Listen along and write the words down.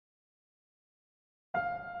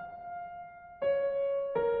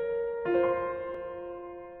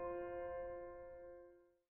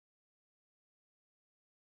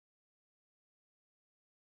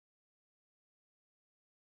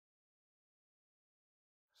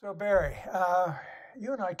So Barry,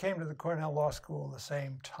 you and I came to the Cornell Law School at the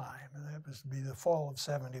same time, and that was to be the fall of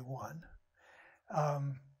 '71.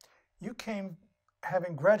 Um, you came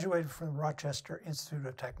having graduated from the Rochester Institute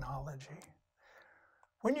of Technology.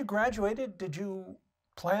 When you graduated, did you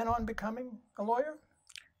plan on becoming a lawyer?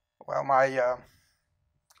 Well, my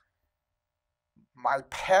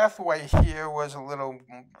pathway here was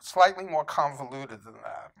slightly more convoluted than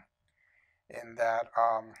that. In that,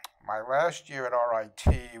 my last year at RIT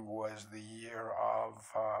was the year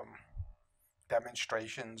of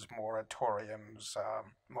demonstrations, moratoriums,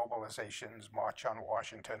 mobilizations, March on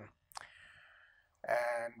Washington,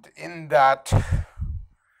 and in that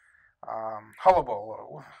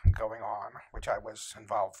hullabaloo going on, which I was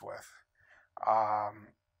involved with,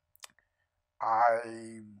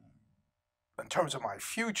 in terms of my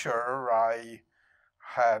future, I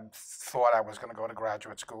had thought I was going to go to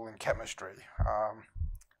graduate school in chemistry.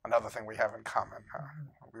 Another thing we have in common.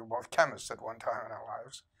 We were both chemists at one time in our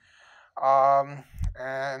lives.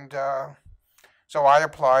 So I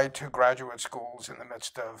applied to graduate schools in the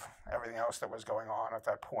midst of everything else that was going on at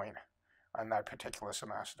that point in that particular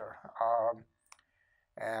semester.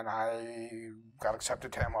 And I got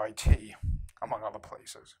accepted to MIT, among other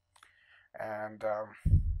places. And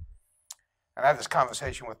I had this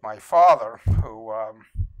conversation with my father,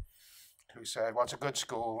 who said, well, it's a good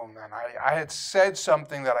school. And then I had said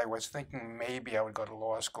something that I was thinking maybe I would go to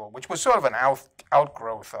law school, which was sort of an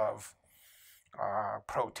outgrowth of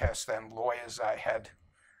protests and lawyers I had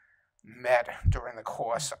met during the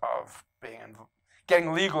course of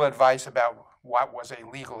getting legal advice about what was a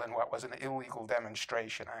legal and what was an illegal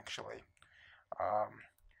demonstration, actually.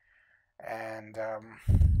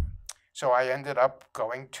 So I ended up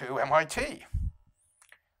going to MIT.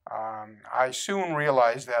 I soon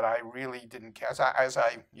realized that I really didn't care,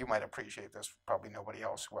 you might appreciate this, probably nobody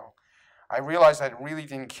else will. I realized I really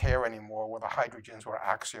didn't care anymore whether hydrogens were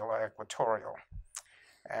axial or equatorial.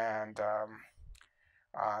 And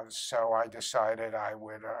so I decided I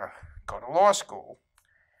would go to law school.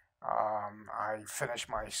 I finished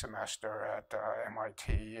my semester at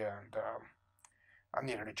MIT, and I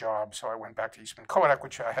needed a job, so I went back to Eastman Kodak,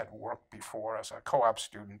 which I had worked before as a co-op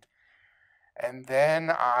student. And then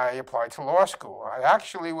I applied to law school. I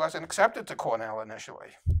actually wasn't accepted to Cornell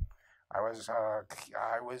initially. I was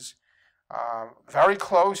very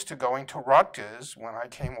close to going to Rutgers when I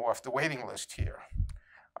came off the waiting list here.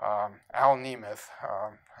 Al Nemeth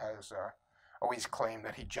has always claimed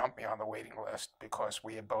that he jumped me on the waiting list because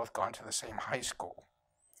we had both gone to the same high school,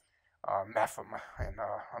 Mepham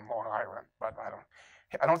on Long Island. But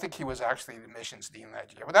I don't think he was actually the admissions dean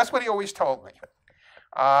that year. But that's what he always told me.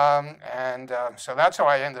 So that's how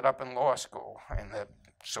I ended up in law school, in that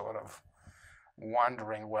sort of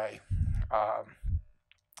wandering way.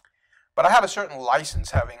 But I had a certain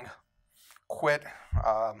license, having quit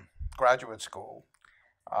graduate school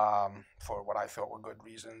for what I thought were good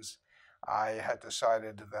reasons. I had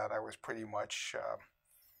decided that I was pretty much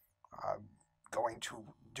going to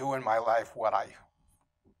do in my life what I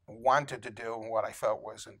wanted to do and what I felt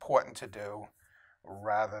was important to do,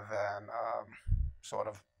 rather than sort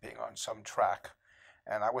of being on some track.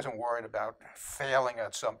 And I wasn't worried about failing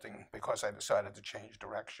at something because I decided to change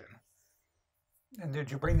direction. And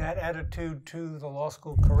did you bring that attitude to the law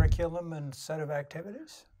school curriculum and set of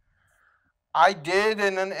activities? I did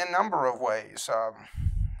in a number of ways.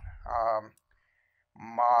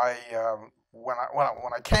 When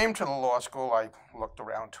I came to the law school, I looked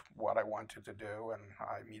around what I wanted to do, and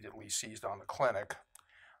I immediately seized on the clinic.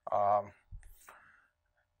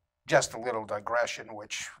 Just a little digression,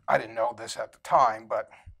 which I didn't know this at the time,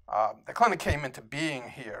 but the clinic came into being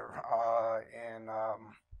here in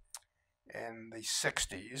the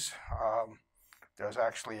 60s. There's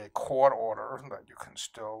actually a court order that you can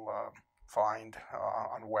still find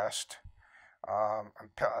on West,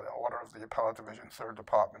 order of the Appellate Division, 3rd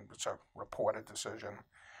Department. It's a reported decision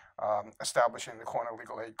establishing the Cornell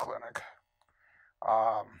Legal Aid Clinic.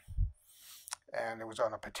 And it was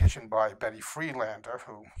on a petition by Betty Freelander,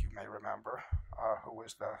 who you may remember, who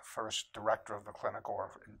was the first director of the clinic,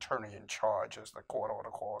 or attorney in charge, as the court order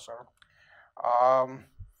calls her.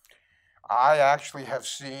 I actually have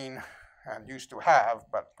seen, and used to have,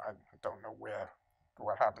 but I don't know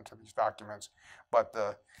what happened to these documents, but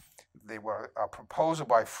they were a proposal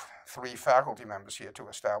by 3 faculty members here to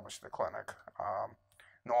establish the clinic.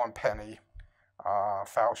 Norm Penny,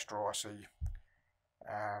 Faust Rossi,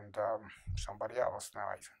 and somebody else. Now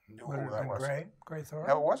I knew who that was. Graythorne?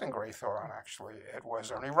 No, it wasn't Graythorne, actually. It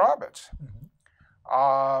was Ernie Roberts.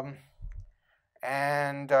 Mm-hmm.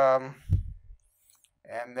 And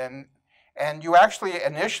then And you actually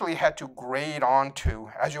initially had to grade onto,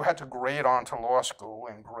 as you had to grade onto law school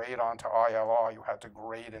and grade onto ILR, you had to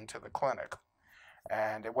grade into the clinic.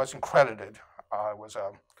 And it wasn't credited, it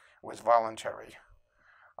was voluntary.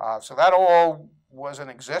 So that all was in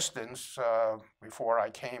existence before I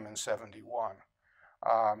came in '71.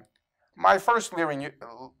 My first year in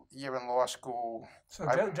law school. So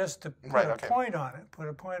just to put right, a okay. point on it,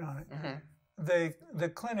 the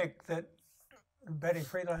clinic that Betty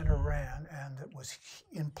Friedlander ran and that was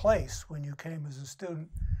in place when you came as a student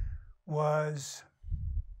was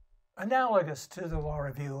analogous to the Law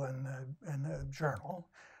Review and the Journal,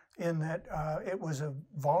 in that it was a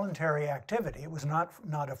voluntary activity. It was not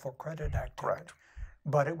a for credit activity. Correct.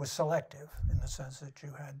 But it was selective in the sense that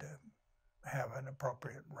you had to have an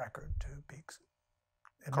appropriate record to be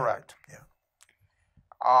admitted. Correct. Yeah.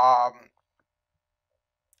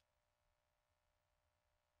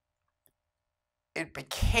 It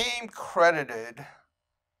became credited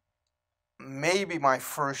maybe my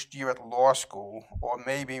first year at law school, or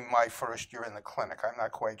maybe my first year in the clinic. I'm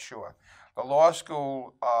not quite sure. The law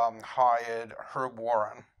school hired Herb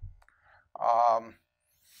Warren,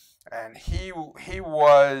 and he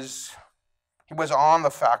was on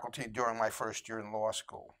the faculty during my first year in law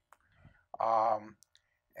school.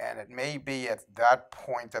 And it may be at that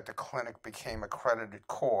point that the clinic became a credited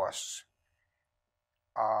course.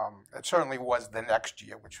 It certainly was the next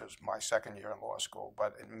year, which was my second year in law school,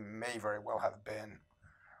 but it may very well have been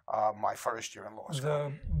my first year in law school.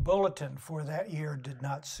 The bulletin for that year did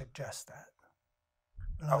not suggest that.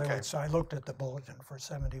 In other words, so I looked at the bulletin for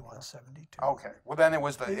 '71, '72. Okay. Well, then it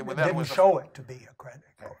was the. It didn't show it to be a credit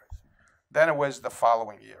course. Then it was the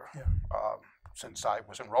following year, Yeah. Since I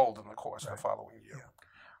was enrolled in the course the following year.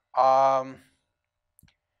 Yeah.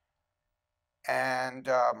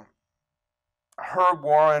 Herb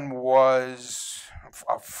Warren was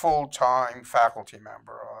a full-time faculty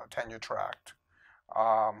member, tenure tracked,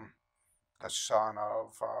 the son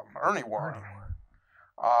of Ernie Warren.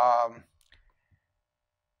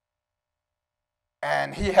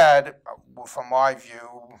 And he had, from my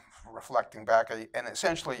view, reflecting back, an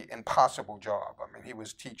essentially impossible job. I mean, he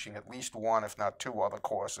was teaching at least one, if not two other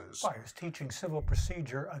courses. Well, he was teaching civil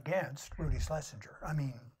procedure against Rudy Schlesinger. I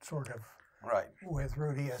mean, sort of. Right. With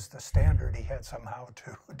Rudy as the standard, he had somehow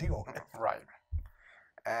to deal with. Right.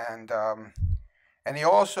 And he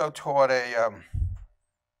also taught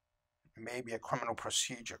maybe a criminal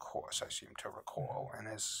procedure course, I seem to recall. And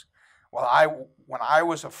when I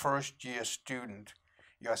was a first-year student,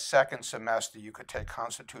 your second semester you could take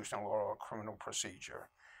constitutional law or criminal procedure,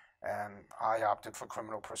 and I opted for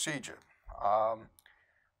criminal procedure.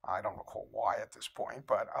 I don't recall why at this point,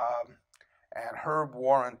 but. And Herb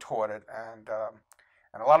Warren taught it, and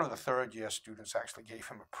a lot of the third-year students actually gave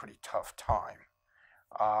him a pretty tough time,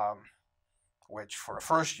 which for a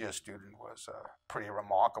first-year student was pretty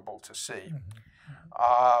remarkable to see.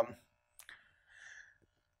 Mm-hmm.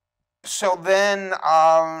 So then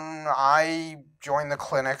I joined the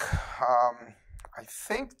clinic. I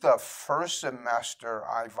think the first semester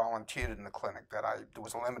I volunteered in the clinic, there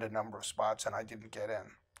was a limited number of spots, and I didn't get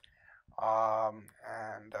in. So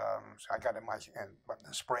I got in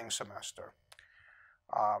the spring semester.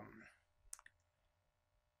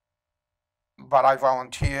 But I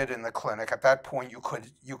volunteered in the clinic. At that point,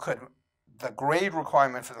 the grade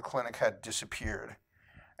requirement for the clinic had disappeared.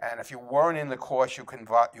 And if you weren't in the course, you could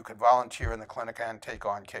volunteer in the clinic and take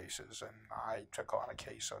on cases. And I took on a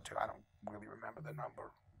case or two. I don't really remember the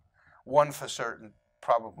number. One for certain,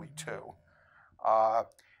 probably two.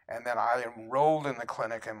 And then I enrolled in the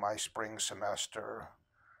clinic in my spring semester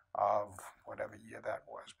of whatever year that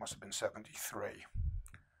was. Must have been '73.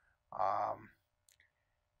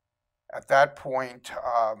 At that point,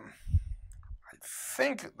 I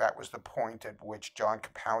think that was the point at which John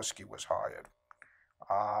Kapowski was hired.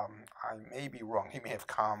 I may be wrong. He may have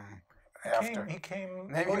come after. He came.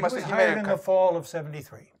 Maybe he was hired in the fall of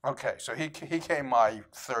 '73. Okay, so he came my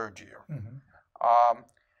third year. Mm-hmm.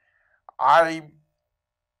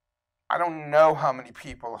 I don't know how many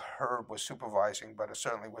people Herb was supervising, but it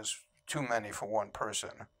certainly was too many for one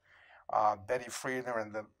person. Betty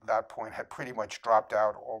Friedlander at that point had pretty much dropped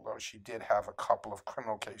out, although she did have a couple of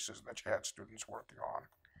criminal cases that she had students working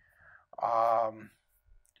on.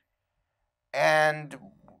 And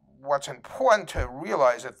what's important to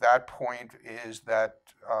realize at that point is that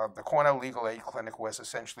the Cornell Legal Aid Clinic was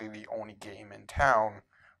essentially the only game in town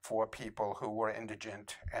for people who were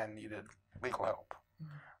indigent and needed legal help.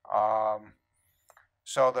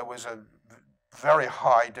 So there was a very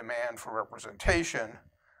high demand for representation,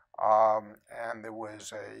 and there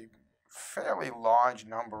was a fairly large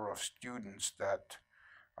number of students that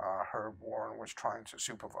Herb Warren was trying to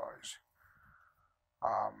supervise.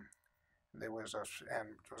 There was a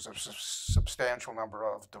substantial number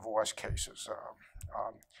of divorce cases.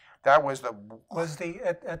 That was the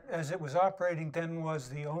as it was operating then, was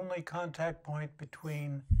the only contact point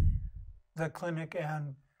between the clinic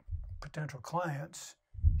and potential clients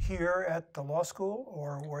here at the law school,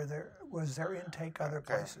 or was there intake other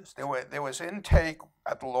places? There was intake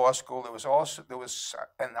at the law school. There was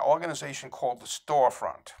an organization called the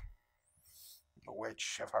Storefront,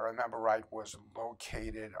 which, if I remember right, was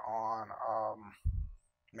located on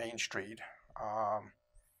Main Street,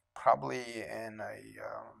 probably in a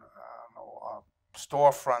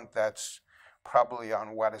storefront that's probably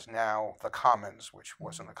on what is now the Commons, which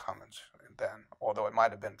wasn't the Commons then, although it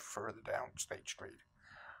might have been further down State Street.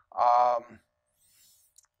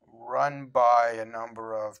 Run by a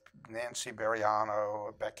number of Nancy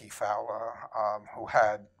Beriano, Becky Fowler, who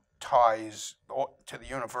had ties to the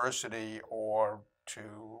university or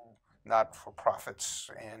to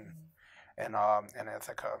not-for-profits in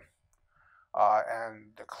Ithaca.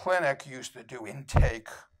 And the clinic used to do intake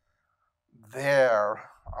there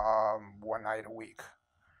one night a week,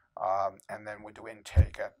 and then would do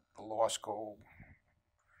intake at the law school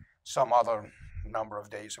some other number of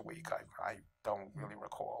days a week. I don't really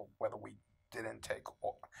recall whether we did intake,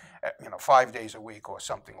 5 days a week or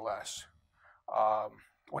something less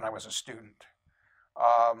when I was a student.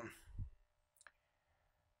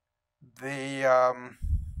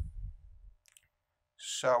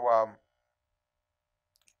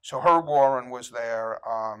 So Herb Warren was there.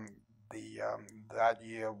 That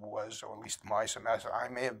year was, or at least my semester, I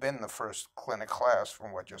may have been the first clinic class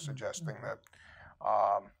from what you're suggesting. That,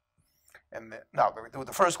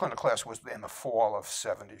 the first clinic class was in the fall of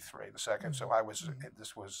 '73. The second, so I was.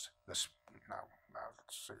 Let's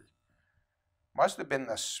see, must have been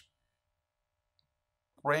the spring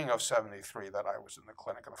of '73 that I was in the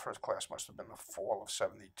clinic, and the first class must have been the fall of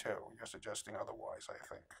 '72. You're suggesting otherwise, I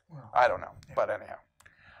think. Well, I don't know, yeah. But anyhow.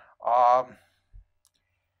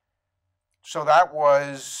 So that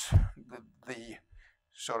was the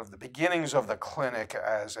sort of the beginnings of the clinic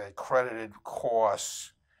as a credited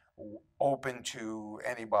course open to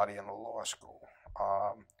anybody in the law school,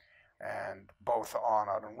 and both on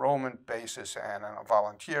an enrollment basis and on a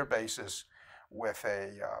volunteer basis, with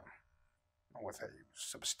a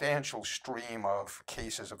substantial stream of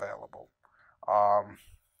cases available.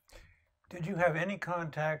 Did you have any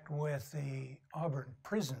contact with the Auburn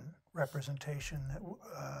prison representation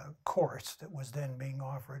course that was then being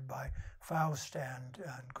offered by Faust and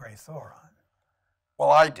Gray Thoron?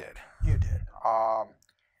 Well, I did. You did.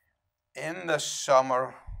 In the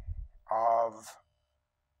summer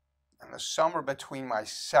between my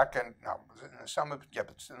second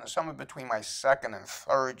and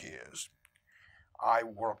third years, I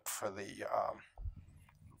worked for the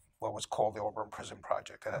what was called the Auburn Prison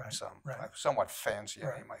Project. It had somewhat fancy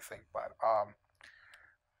name, I think, but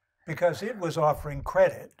because it was offering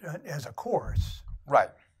credit as a course,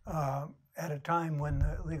 right, at a time when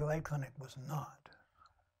the legal aid clinic was not.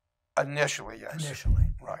 Initially, yes.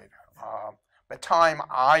 Initially, right. The time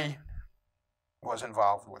I was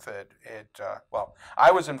involved with it,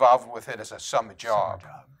 I was involved with it as a summer job.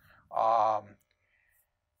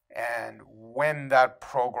 And when that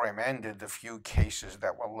program ended, the few cases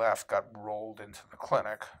that were left got rolled into the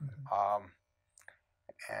clinic.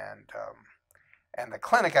 And the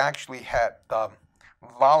clinic actually had, the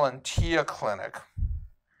volunteer clinic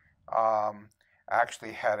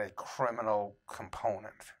actually had a criminal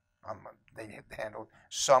component. They handled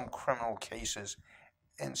some criminal cases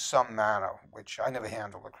in some manner, which I never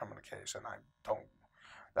handled a criminal case,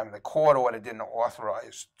 and the court order didn't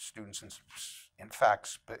authorize students, in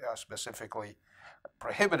fact, specifically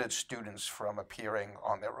prohibited students from appearing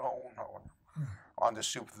on their own or under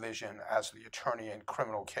supervision as the attorney in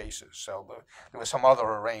criminal cases. So there was some other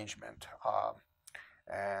arrangement,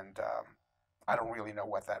 and I don't really know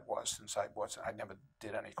what that was, since I never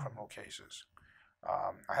did any criminal cases.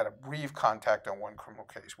 I had a brief contact on one criminal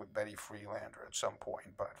case with Betty Freelander at some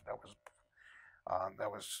point, but that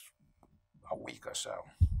was a week or so,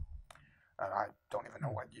 and I don't even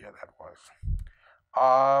know what year that was.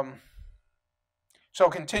 So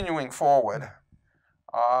continuing forward,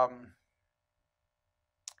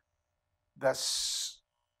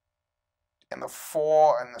 in the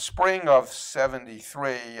spring of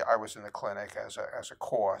 '73, I was in the clinic as a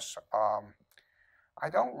course. I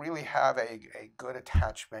don't really have a good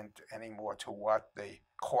attachment anymore to what the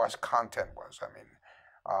course content was. I mean,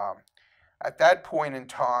 at that point in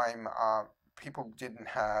time, people didn't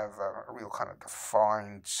have a real kind of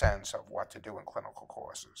defined sense of what to do in clinical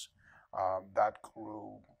courses. That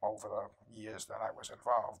grew over the years that I was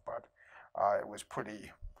involved, but it was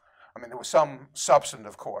pretty, I mean, there were some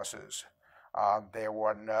substantive courses. There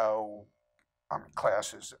were no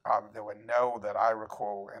classes. There were no, that I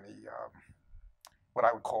recall, any what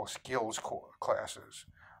I would call skills classes.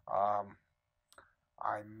 Um,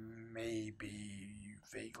 I may be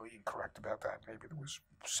vaguely incorrect about that. Maybe there was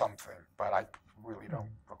something, but I really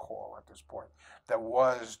don't recall at this point. There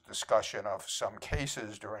was discussion of some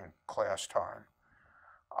cases during class time.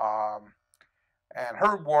 Um, and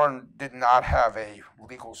Herb Warren did not have a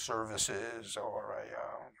legal services or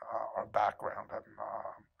a background.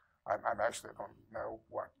 I actually don't know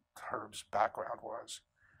what Herb's background was.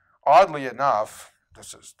 Oddly enough,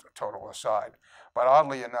 this is a total aside, but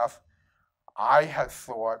oddly enough, I had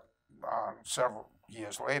thought several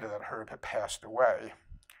years later that Herb had passed away.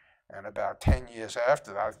 And about 10 years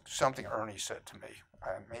after that, something Ernie said to me,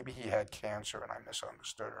 and maybe he had cancer and I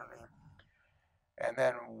misunderstood Ernie. And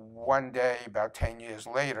then one day, about 10 years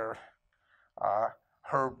later,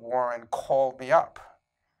 Herb Warren called me up.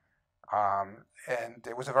 And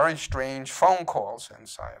it was a very strange phone call,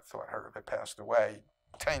 since I thought Herb had passed away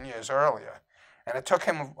 10 years earlier. And it took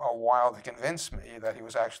him a while to convince me that he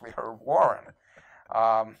was actually Herb Warren.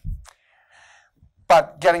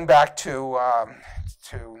 But getting back to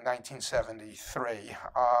 1973,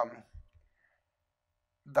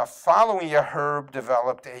 the following year, Herb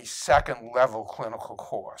developed a second-level clinical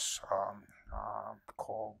course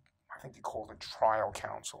called, I think he called it Trial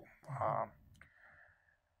Counsel.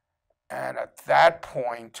 And at that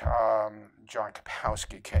point, John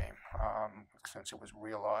Kapowski came, since it was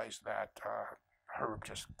realized that Herb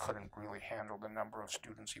just couldn't really handle the number of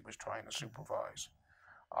students he was trying to supervise.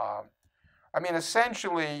 I mean,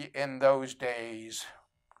 essentially, in those days,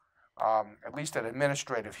 at least at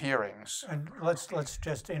administrative hearings. And let's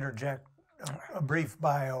just interject a brief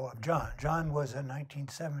bio of John. John was a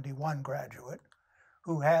 1971 graduate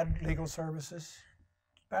who had legal services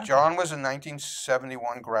background. John was a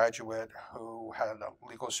 1971 graduate who had a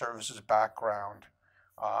legal services background.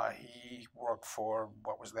 He worked for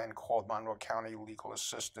what was then called Monroe County Legal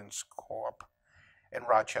Assistance Corp. In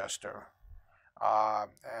Rochester,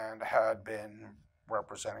 and had been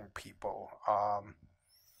representing people.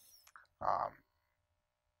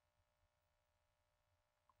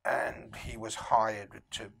 And he was hired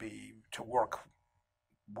to work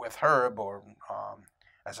with Herb, or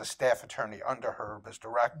as a staff attorney under Herb as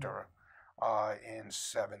director in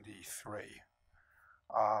 '73.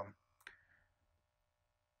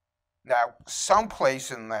 Now,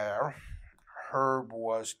 someplace in there, Herb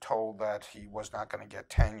was told that he was not going to get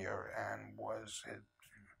tenure, and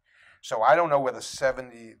so I don't know whether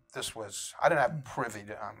I didn't have privy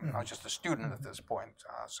to, I was just a student at this point,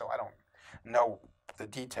 so I don't know the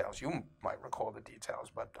details. You might recall the details,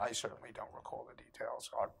 but I certainly don't recall the details,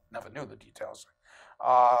 or never knew the details.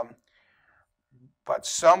 But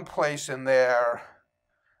someplace in there,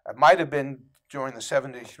 it might have been during the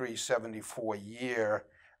 '73-'74 year,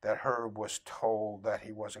 that Herb was told that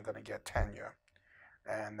he wasn't going to get tenure,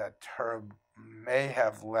 and that Herb may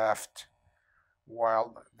have left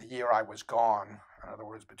while the year I was gone. In other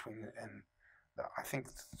words, I think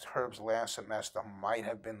Herb's last semester might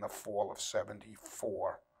have been the fall of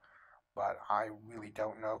 '74, but I really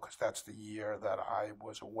don't know, because that's the year that I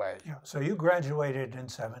was away. Yeah. So you graduated in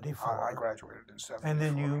 '74. I graduated in '74. And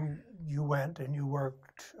then you went and you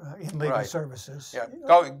worked in legal services. Yeah.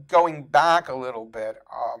 Going back a little bit,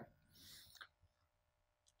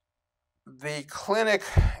 the clinic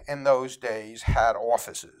in those days had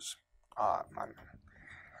offices. What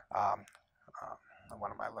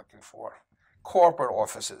am I looking for? Corporate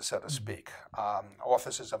offices, so to speak.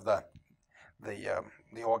 Offices of the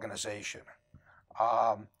organization.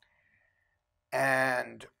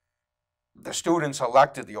 And the students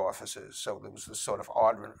elected the offices, so there was this sort of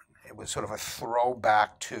odd, it was sort of a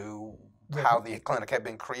throwback to how the clinic had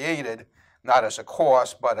been created, not as a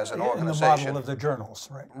course, but as an organization. In the model of the journals,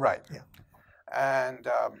 right? Right. Yeah. And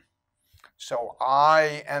so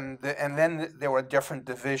and then there were different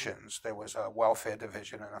divisions. There was a welfare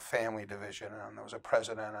division and a family division, and there was a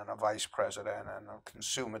president and a vice president, and a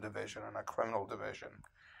consumer division and a criminal division.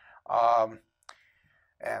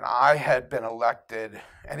 And I had been elected,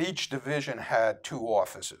 and each division had 2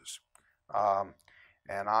 offices.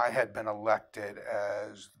 And I had been elected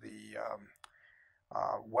as the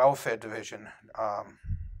welfare division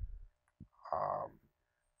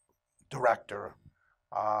director,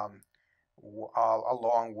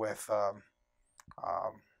 along with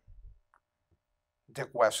Dick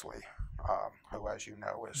Wesley, who, as you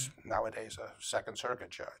know, is nowadays a Second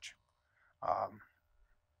Circuit judge.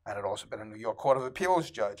 and had also been a New York Court of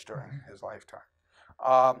Appeals judge during his lifetime.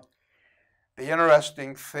 The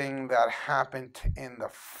interesting thing that happened in the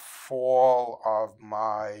fall of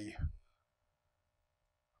my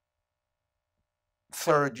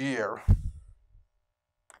third year, I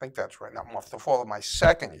think that's right, not the fall of my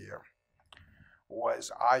second year,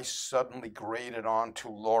 was I suddenly graded onto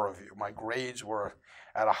law review. My grades were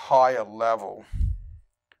at a higher level.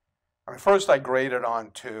 I mean, first I graded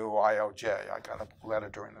onto ILJ. I got a letter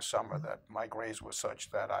during the summer that my grades were such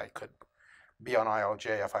that I could be on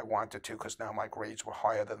ILJ if I wanted to, because now my grades were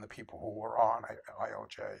higher than the people who were on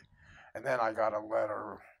ILJ. And then I got a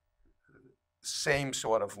letter, same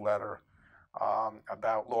sort of letter,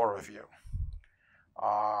 about law review.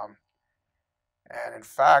 And in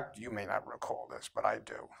fact, you may not recall this, but I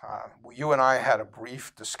do. You and I had a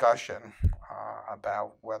brief discussion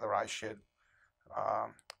about whether I should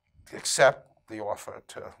accept the offer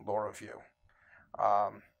to law review.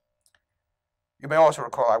 You may also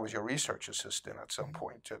recall I was your research assistant at some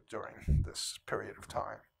point during this period of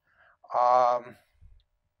time.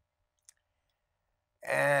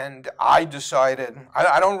 And I decided,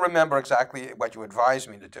 I don't remember exactly what you advised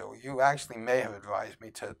me to do. You actually may have advised me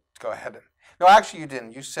to go ahead and, no, actually you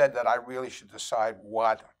didn't. You said that I really should decide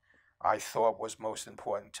what I thought was most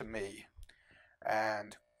important to me.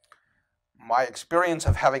 And my experience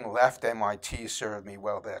of having left MIT served me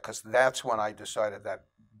well there, because that's when I decided that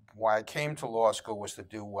why I came to law school was to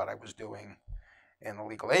do what I was doing in the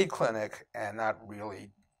legal aid clinic and not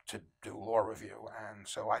really to do law review. And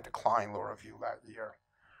so I declined law review that year.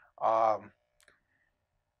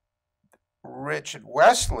 Richard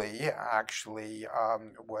Wesley actually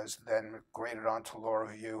was then graded onto law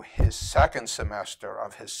review his second semester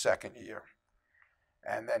of his second year.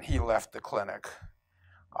 And then he left the clinic.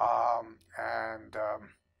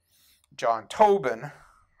 John Tobin,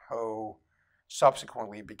 who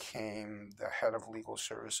subsequently became the head of legal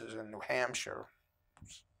services in New Hampshire,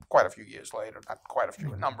 quite a few years later, not quite a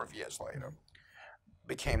few, a number of years later,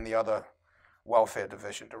 became the other welfare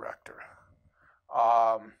division director.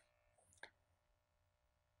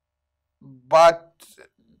 But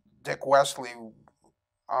Dick Wesley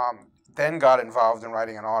then got involved in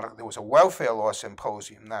writing an article. There was a welfare law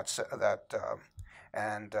symposium in the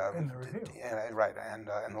review. Right, and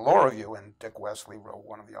in the law review, and Dick Wesley wrote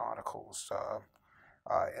one of the articles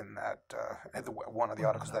in that one of the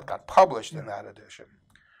articles that got published in that edition.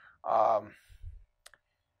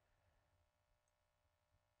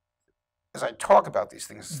 As I talk about these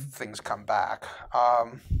things, things come back.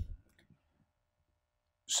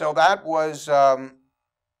 So that was,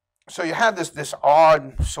 so you had this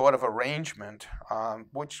odd sort of arrangement,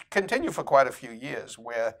 which continued for quite a few years,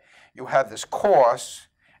 where you had this course,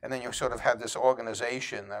 and then you sort of had this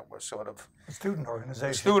organization that was sort of a student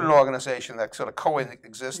organization. A student organization that sort of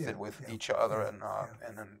coexisted with each other in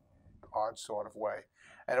an odd sort of way.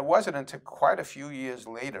 And it wasn't until quite a few years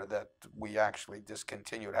later that we actually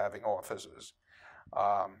discontinued having offices.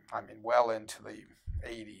 I mean, well into the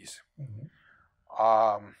 80s.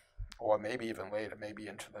 Or maybe even later, maybe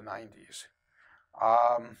into the 90s.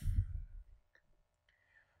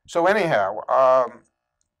 So anyhow,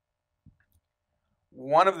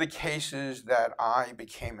 one of the cases that I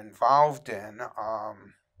became involved in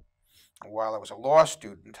while I was a law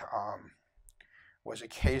student was a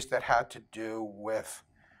case that had to do with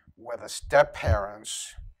whether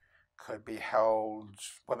step-parents could be held,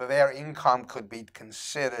 whether their income could be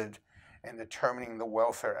considered in determining the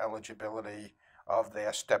welfare eligibility of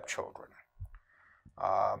their stepchildren.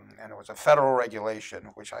 And it was a federal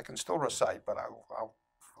regulation, which I can still recite, but I'll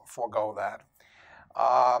forego that,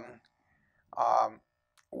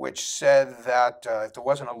 which said that if there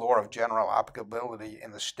wasn't a law of general applicability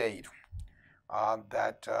in the state,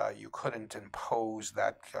 that you couldn't impose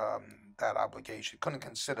that obligation, couldn't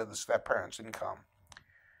consider the step-parent's income.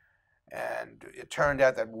 And it turned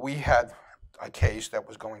out that we had a case that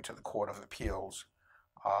was going to the Court of Appeals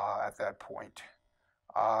at that point.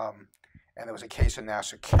 And there was a case in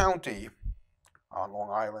Nassau County on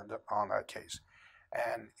Long Island on that case.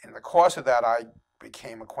 And in the course of that, I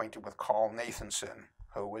became acquainted with Carl Nathanson,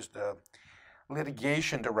 who was the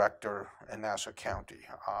litigation director in Nassau County.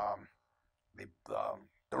 The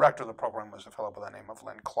director of the program was a fellow by the name of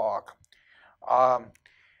Len Clark.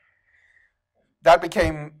 That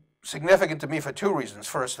became significant to me for two reasons.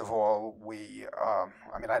 First of all,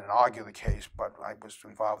 I mean, I didn't argue the case, but I was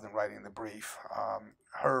involved in writing the brief.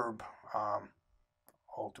 Herb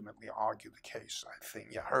ultimately argued the case, I think.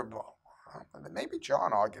 Yeah, Herb, maybe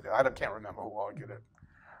John argued it. I can't remember who argued it.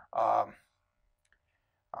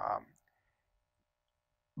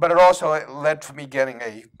 But it also led to me getting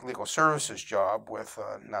a legal services job with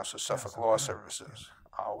Nassau Suffolk Law Services.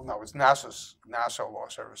 No, it was Nassau Law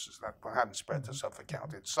Services that hadn't spread to Suffolk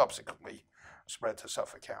County. It subsequently spread to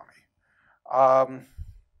Suffolk County.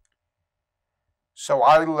 So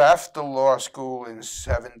I left the law school in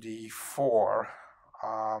 '74.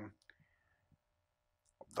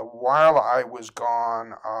 While I was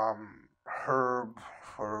gone, Herb,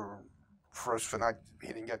 he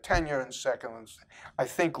didn't get tenure, and second, I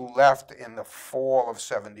think left in the fall of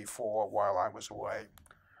 '74 while I was away.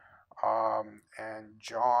 And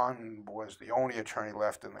John was the only attorney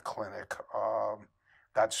left in the clinic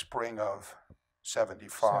that spring of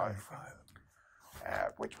 '75.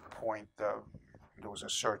 At which point there was a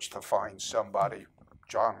search to find somebody.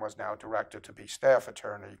 John was now directed to be staff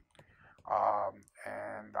attorney,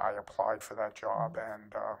 and I applied for that job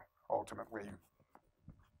and ultimately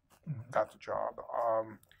got the job.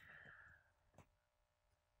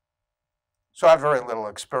 So I had very little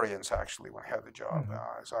experience, actually, when I had the job.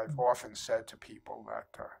 As I've often said to people that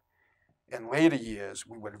in later years,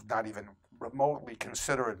 we would have not even remotely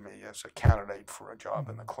considered me as a candidate for a job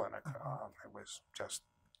in the clinic. It was just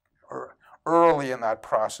early in that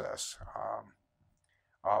process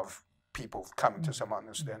of people coming to some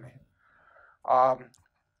understanding.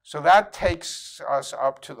 So that takes us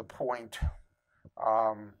up to the point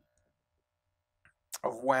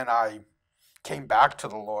of when I came back to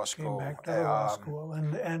the law school. Came back to the law school,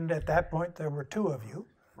 and at that point there were two of you.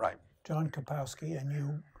 Right. John Kapowski and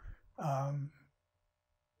you.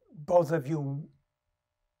 Both of you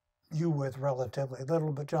with relatively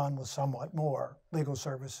little, but John with somewhat more legal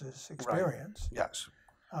services experience. Right. Yes.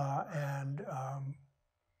 And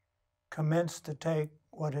commenced to take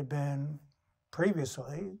what had been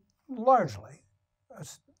previously largely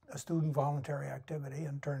a student voluntary activity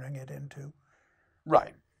and turning it into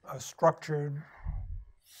a structured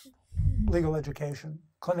legal education,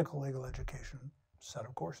 clinical legal education set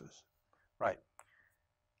of courses. Right.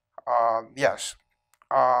 Yes.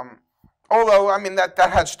 Although, I mean, that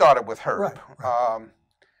had started with Herb. Right.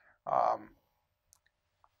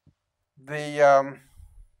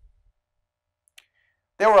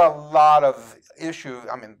 There were a lot of issues.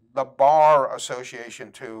 I mean, the Bar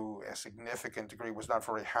Association, to a significant degree, was not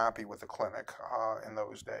very happy with the clinic in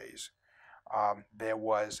those days. There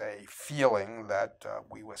was a feeling that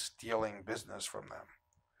we were stealing business from them,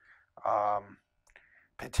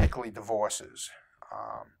 particularly divorces.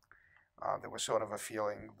 There was sort of a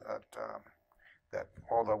feeling that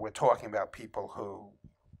although we're talking about people who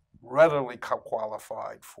readily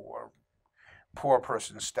qualified for poor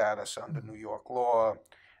person status under New York law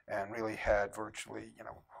and really had virtually,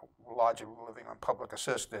 largely living on public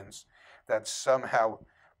assistance, that somehow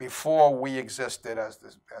before we existed, as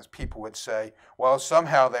people would say, well,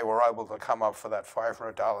 somehow they were able to come up for that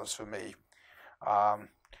 $500 for me.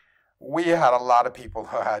 We had a lot of people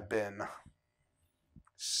who had been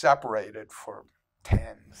separated for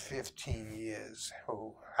 10, 15 years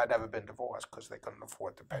who had never been divorced because they couldn't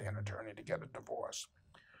afford to pay an attorney to get a divorce.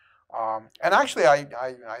 And actually, I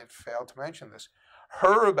failed to mention this.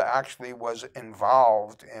 Herb actually was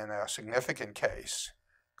involved in a significant case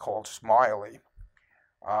called Smiley,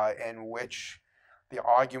 in which the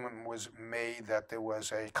argument was made that there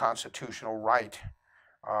was a constitutional right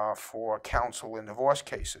for counsel in divorce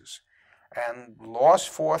cases, and lost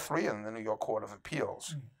 4-3 in the New York Court of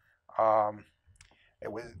Appeals.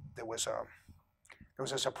 There was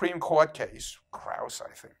a Supreme Court case, Krauss,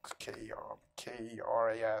 I think,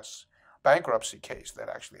 K-R-A-S, bankruptcy case that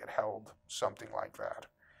actually had held something like that,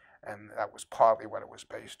 and that was partly what it was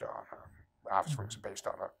based on. Obviously, it was based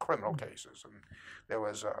on criminal cases, and there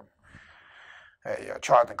was a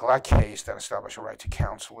child neglect case that established a right to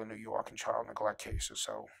counsel in New York in child neglect cases.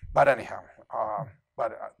 So, but anyhow,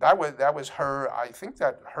 that was her. I think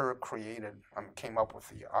that her created, came up with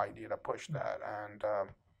the idea to push that, and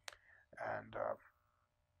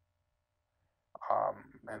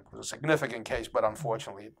it was a significant case, but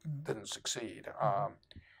unfortunately it didn't succeed.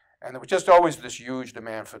 And there was just always this huge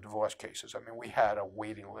demand for divorce cases. I mean, we had a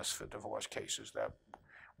waiting list for divorce cases that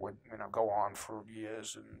would, go on for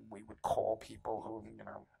years, and we would call people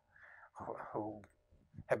who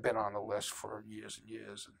had been on the list for years and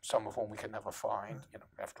years, and some of whom we could never find,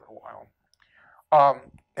 after a while.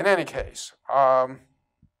 In any case,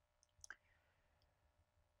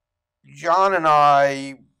 John and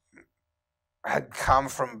I had come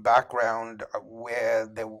from a background where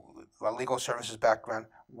a legal services background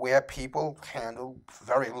where people handled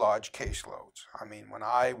very large caseloads. I mean, when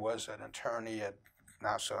I was an attorney at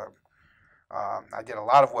Nassau, I did a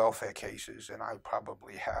lot of welfare cases, and I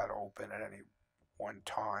probably had open at any one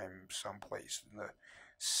time someplace in the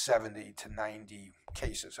 70 to 90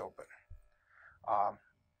 cases open.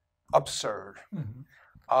 Absurd.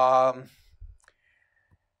 Mm-hmm.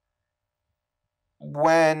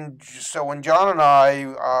 When John and I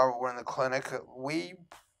were in the clinic, we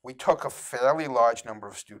took a fairly large number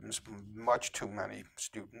of students, much too many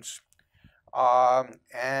students,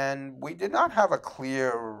 and we did not have a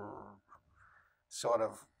clear sort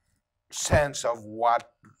of sense of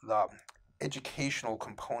what the educational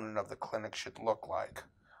component of the clinic should look like,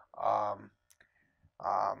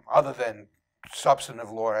 other than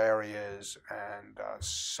substantive law areas and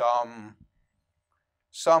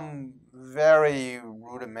some very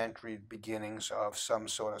rudimentary beginnings of some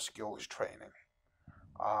sort of skills training.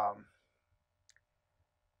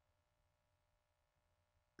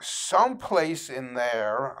 Someplace in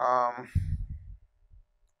there,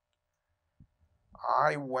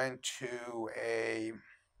 I went to a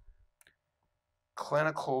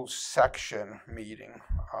clinical section meeting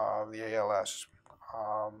of the ALS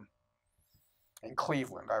in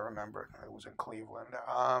Cleveland. I remember it was in Cleveland,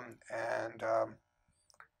 and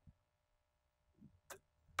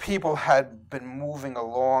people had been moving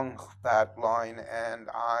along that line, and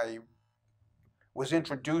I was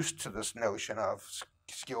introduced to this notion of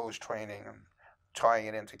skills training and tying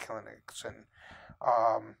it into clinics. And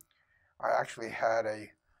I actually had a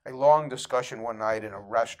long discussion one night in a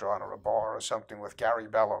restaurant or a bar or something with Gary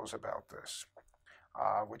Bellows about this,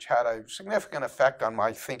 which had a significant effect on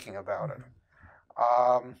my thinking about it.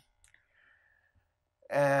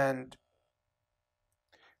 And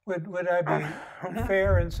would I be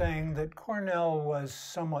fair in saying that Cornell was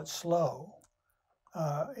somewhat slow?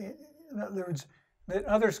 In other words, that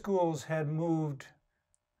other schools had moved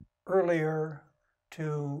earlier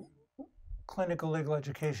to clinical legal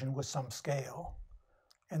education with some scale,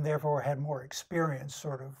 and therefore had more experience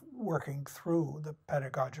sort of working through the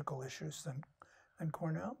pedagogical issues than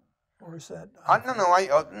Cornell? Or is that?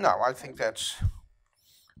 No, I think that's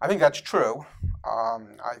true.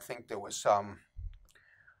 I think there was some.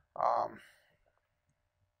 I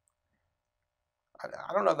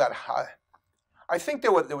don't know that high. I think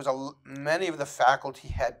there was many of the faculty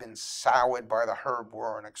had been soured by the Herb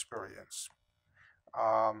Warren experience.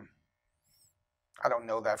 I don't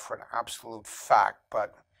know that for an absolute fact,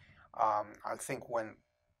 but I think when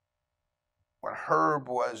Herb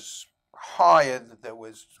was hired,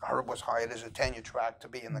 Herb was hired as a tenure track to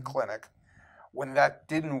be in the clinic. When that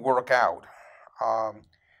didn't work out,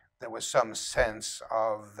 there was some sense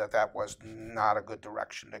of that was not a good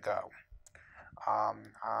direction to go.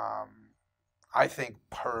 I think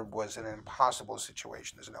Herb was in an impossible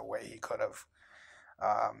situation. There's no way he could have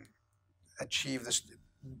achieved this,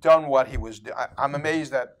 done what he was doing. I'm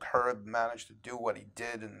amazed that Herb managed to do what he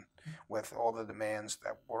did, and with all the demands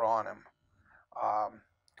that were on him.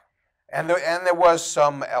 And there was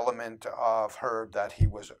some element of Herb that he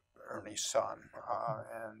was Ernie's son,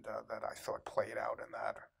 and that I thought played out in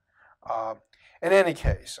that. In any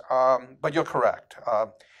case, but you're correct.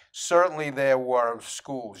 Certainly there were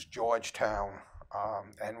schools, Georgetown,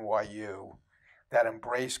 NYU, that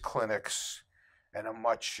embraced clinics in a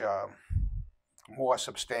much more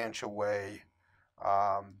substantial way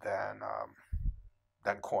than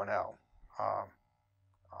Cornell,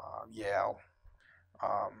 Yale.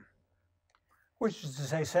 Which is to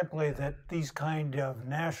say simply that these kind of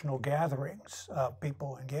national gatherings of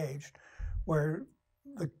people engaged, where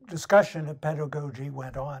the discussion of pedagogy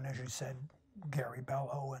went on, as you said, Gary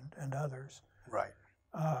Bellow and others. Right.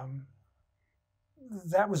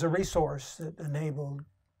 That was a resource that enabled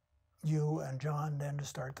you and John then to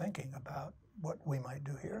start thinking about what we might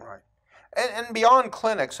do here. Right. And beyond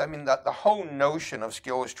clinics, I mean, the whole notion of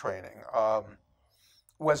skills training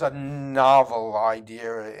was a novel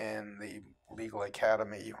idea in the legal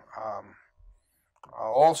academy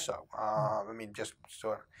also. I mean,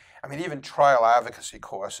 even trial advocacy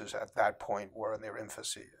courses at that point were in their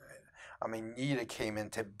infancy. I mean, NITA came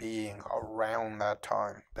into being around that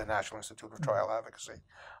time, the National Institute of Trial Advocacy.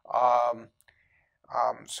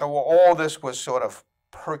 So all this was sort of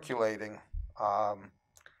percolating, brought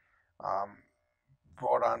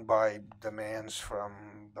on by demands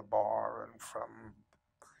from the bar and from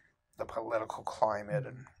the political climate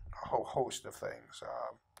and a whole host of things.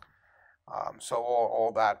 So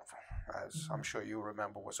all that, as I'm sure you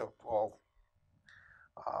remember, was all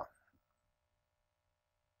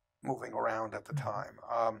moving around at the time.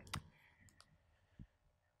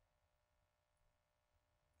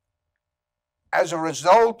 As a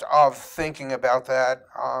result of thinking about that,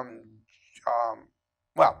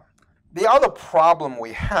 well, the other problem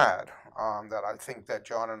we had that I think that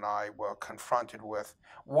John and I were confronted with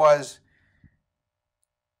was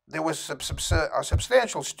there was a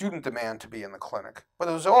substantial student demand to be in the clinic, but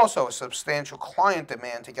there was also a substantial client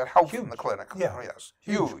demand to get help from the clinic. Yeah. Oh, yes.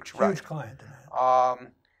 Huge, right. Huge client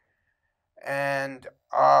demand.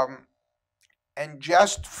 And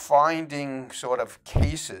just finding sort of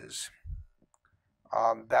cases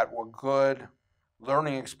that were good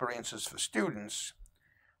learning experiences for students.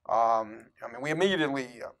 I mean, we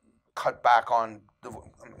immediately cut back on.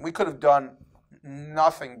 We could have done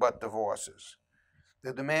nothing but divorces.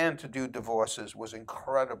 The demand to do divorces was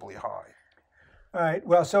incredibly high. All right.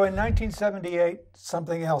 Well, so in 1978,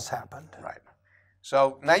 something else happened. Right.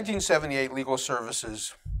 So 1978, Legal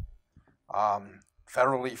Services,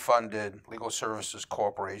 federally funded Legal Services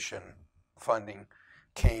Corporation funding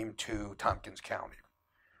came to Tompkins County.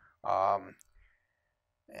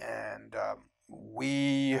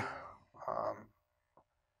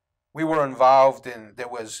 We were involved in, there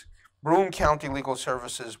was Broome County Legal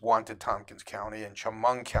Services wanted Tompkins County, and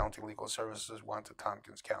Chemung County Legal Services wanted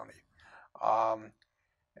Tompkins County. I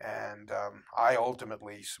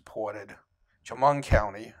ultimately supported Chemung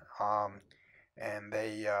County, and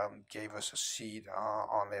they gave us a seat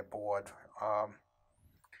on their board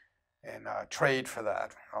in trade for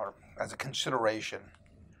that, or as a consideration.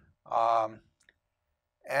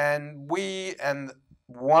 And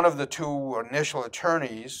one of the two initial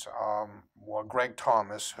attorneys were Greg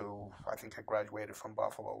Thomas, who I think had graduated from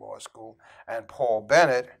Buffalo Law School, and Paul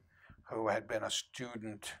Bennett, who had been a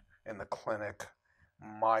student in the clinic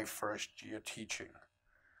my first year teaching.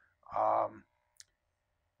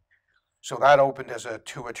 So that opened as a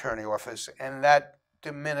two-attorney office, and that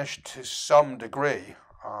diminished to some degree,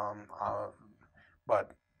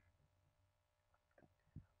 but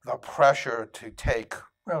the pressure to take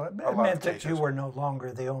well, it meant that you were no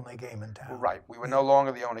longer the only game in town. Right, we were no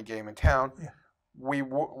longer the only game in town. Yeah. We,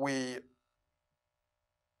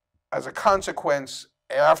 as a consequence,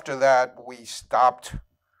 after that, we stopped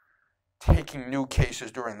taking new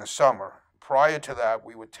cases during the summer. Prior to that,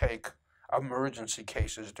 we would take emergency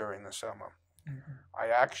cases during the summer. Mm-hmm. I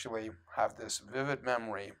actually have this vivid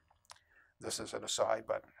memory, this is an aside,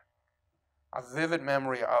 but a vivid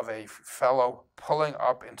memory of a fellow pulling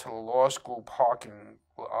up into the law school parking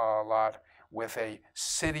lot with a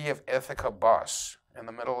City of Ithaca bus in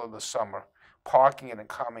the middle of the summer, parking it and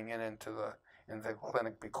coming into the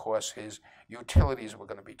clinic because his utilities were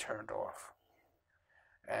going to be turned off.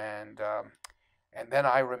 And then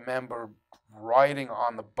I remember riding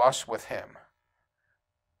on the bus with him,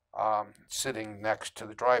 sitting next to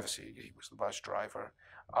the driver's seat. He was the bus driver.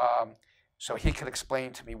 So he could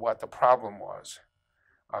explain to me what the problem was,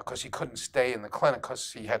 because he couldn't stay in the clinic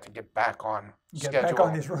because he had to get back on schedule. Back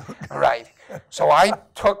on his route. Right. So I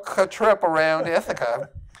took a trip around Ithaca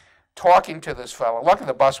talking to this fellow. Luckily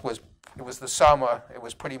the bus it was the summer, it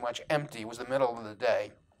was pretty much empty, it was the middle of the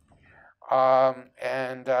day.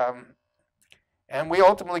 And we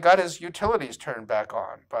ultimately got his utilities turned back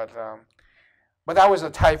on. But that was the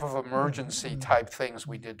type of emergency type things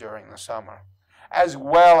we did during the summer, as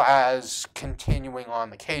well as continuing on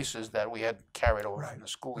the cases that we had carried over from the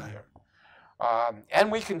school year.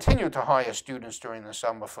 And we continued to hire students during the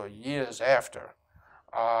summer for years after,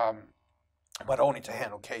 but only to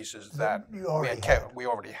handle cases that we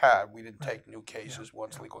already had. We didn't take new cases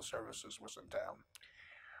once Legal Services was in town.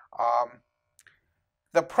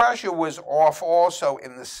 The pressure was off also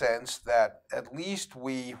in the sense that at least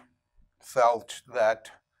we felt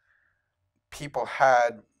that people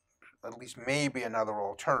had at least maybe another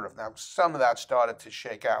alternative. Now, some of that started to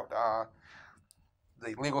shake out.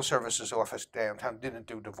 The Legal Services Office downtown didn't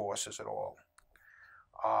do divorces at all,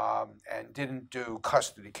 and didn't do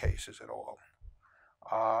custody cases at all.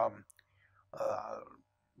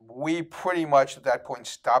 We pretty much at that point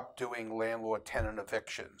stopped doing landlord-tenant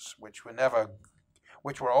evictions, which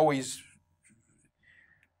were always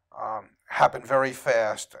happened very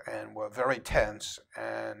fast and were very tense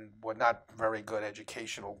and were not very good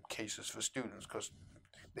educational cases for students because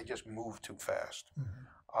they just moved too fast. Mm-hmm.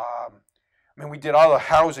 I mean, we did other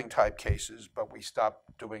housing type cases, but we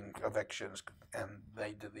stopped doing evictions, and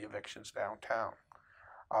they did the evictions downtown.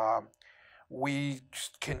 We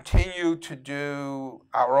continued to do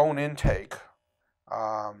our own intake,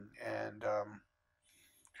 and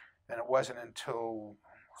it wasn't until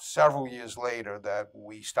several years later that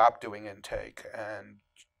we stopped doing intake and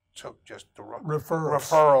took just the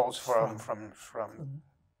referrals from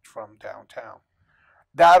downtown.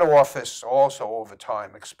 That office also over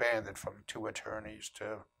time expanded from 2 attorneys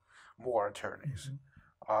to more attorneys.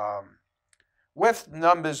 Mm-hmm. With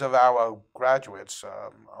numbers of our graduates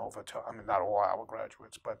over time, I mean, not all our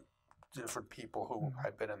graduates, but different people who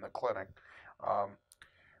had been in the clinic. I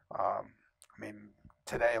mean,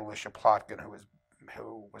 today Alicia Plotkin,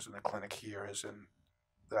 who was in the clinic here, is in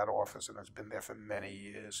that office and has been there for many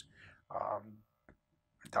years.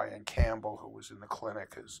 Diane Campbell, who was in the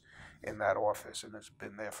clinic, is in that office and has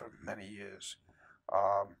been there for many years.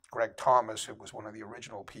 Greg Thomas, who was one of the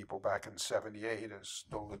original people back in '78, is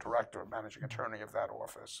still the director, managing attorney of that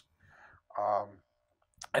office.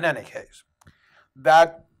 In any case,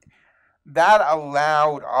 that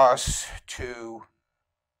allowed us to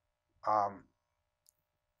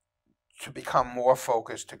become more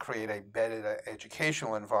focused, to create a better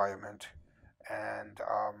educational environment, and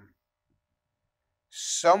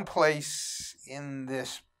someplace in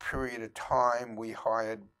this period of time we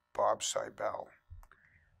hired Bob Seibel.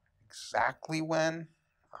 Exactly when?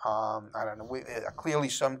 I don't know. Clearly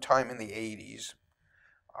sometime in the '80s.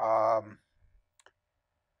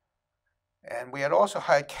 And we had also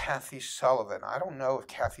hired Kathy Sullivan. I don't know if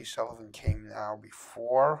Kathy Sullivan came now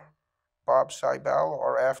before Bob Seibel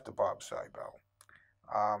or after Bob Seibel.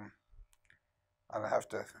 I'll have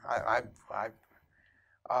to.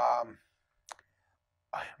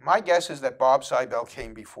 My guess is that Bob Seibel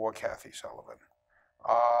came before Kathy Sullivan.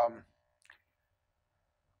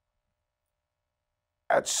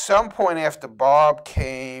 At some point after Bob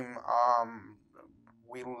came,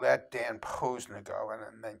 we let Dan Posner go,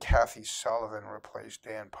 and then Kathy Sullivan replaced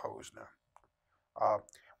Dan Posner.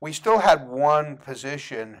 We still had one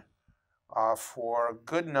position for a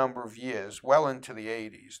good number of years, well into the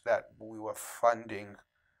 '80s, that we were funding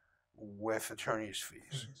with attorney's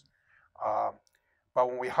fees. But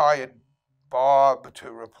when we hired Bob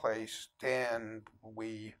to replace Dan,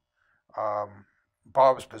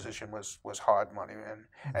 Bob's position was hard money,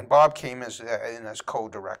 and Bob came in as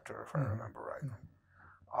co-director, if I remember right.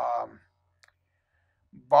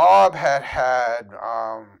 Bob had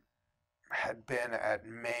been at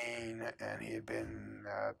Maine, and he had been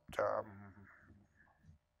at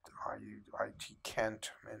IT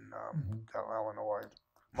Kent in Illinois,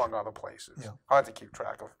 among other places. Yeah. Hard to keep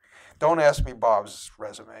track of. Don't ask me Bob's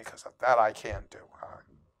resume, because that I can't do.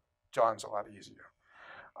 John's a lot easier.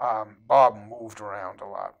 Bob moved around a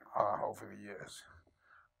lot over the years.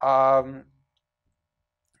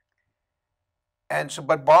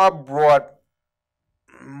 But Bob brought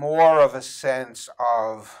more of a sense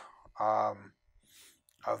of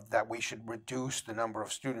that we should reduce the number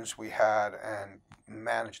of students we had and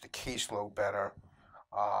manage the caseload better,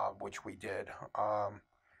 which we did.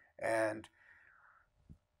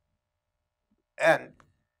 And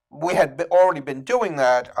we had already been doing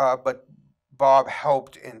that, but Bob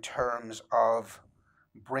helped in terms of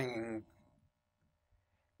bringing.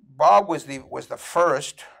 Bob was the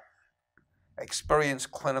first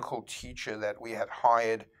experienced clinical teacher that we had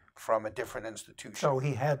hired from a different institution. So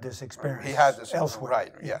he had this experience. He had this elsewhere,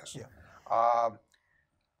 right? Yes. Yeah. I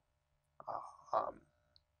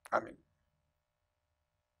mean,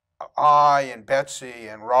 I and Betsy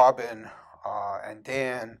and Robin and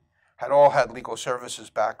Dan had all had legal services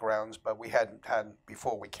backgrounds, but we hadn't had,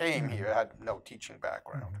 before we came here, had no teaching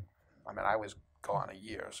background. I mean, I was gone a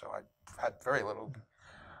year, so I had very little.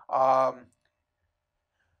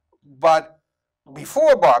 But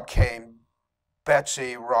before Bob came,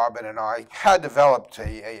 Betsy, Robin, and I had developed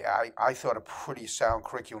I thought, a pretty sound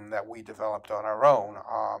curriculum that we developed on our own.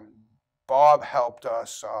 Bob helped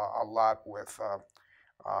us a lot with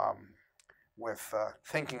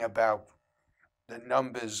thinking about the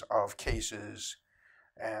numbers of cases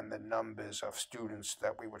and the numbers of students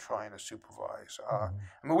that we were trying to supervise. I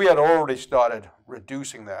mean, we had already started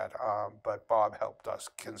reducing that, but Bob helped us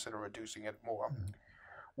consider reducing it more.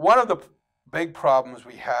 One of the big problems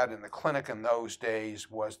we had in the clinic in those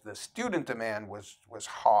days was the student demand was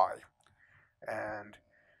high. And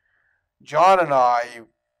John and I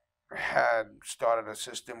had started a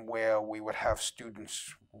system where we would have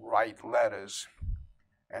students write letters,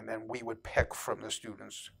 and then we would pick from the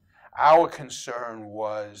students. Our concern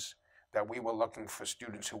was that we were looking for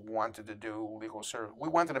students who wanted to do legal service. We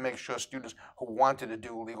wanted to make sure students who wanted to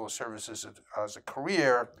do legal services as a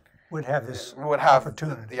career would have this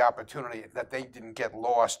opportunity. The opportunity, that they didn't get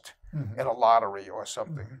lost in a lottery or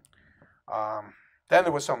something. Then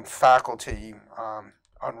there was some faculty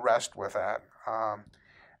unrest with that.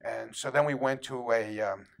 And so then we went to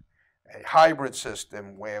a hybrid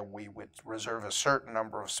system where we would reserve a certain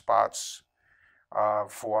number of spots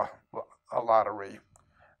for a lottery,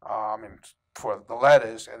 and for the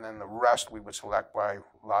letters, and then the rest we would select by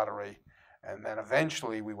lottery. And then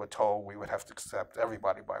eventually we were told we would have to accept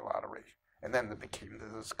everybody by lottery. And then it became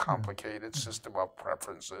this complicated system of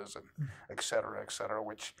preferences and et cetera,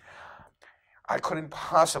 which I couldn't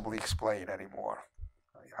possibly explain anymore.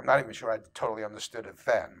 I'm not even sure I totally understood it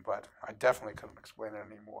then, but I definitely couldn't explain it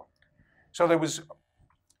anymore. So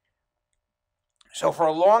for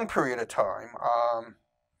a long period of time,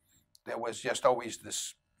 there was just always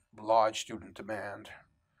this large student demand.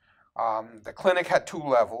 The clinic had two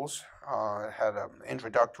levels. It had an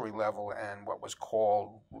introductory level and what was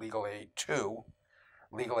called Legal Aid 2.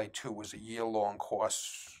 Legal Aid 2 was a year-long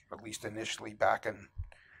course, at least initially back in.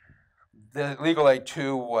 The Legal Aid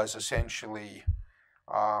 2 was essentially,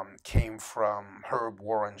 came from Herb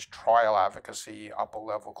Warren's trial advocacy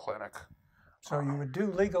upper-level clinic. So you would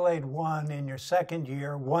do Legal Aid 1 in your second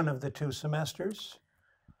year, one of the 2 semesters?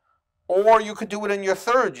 Or you could do it in your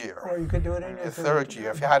third year. Or you could do it in your third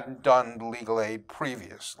year if you hadn't done Legal Aid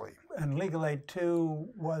previously. And Legal Aid 2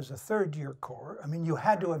 was a third-year course. I mean, you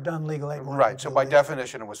had to have done Legal Aid 1. Right, so by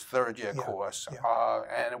definition it was third-year course. Yeah.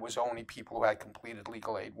 And it was only people who had completed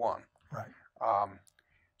Legal Aid 1. Right.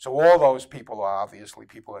 So all those people are obviously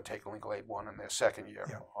people who had taken Legal Aid 1 in their second year.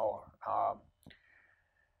 Yeah.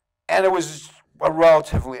 And it was a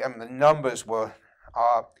relatively, I mean, the numbers were,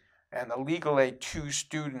 and the Legal Aid 2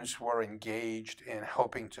 students were engaged in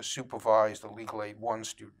helping to supervise the Legal Aid 1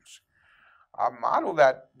 students. A model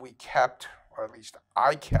that we kept, or at least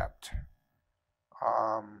I kept,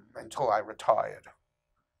 until I retired.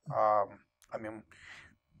 I mean,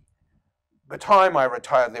 the time I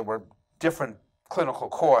retired, there were different clinical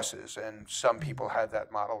courses, and some people had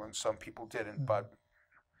that model and some people didn't, but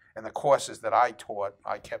in the courses that I taught,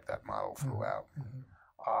 I kept that model throughout.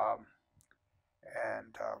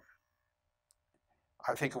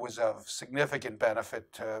 I think it was of significant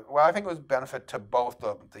benefit to, well, I think it was benefit to both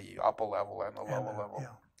the upper level and the lower level.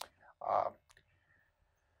 Yeah.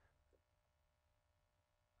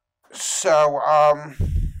 So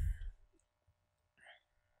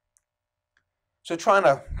trying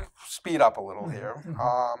to speed up a little here.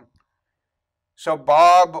 So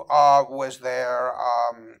Bob was there.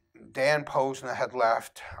 Dan Posner had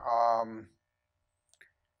left.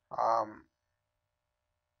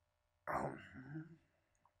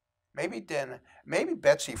 Maybe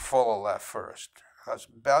Betsy Fuller left first.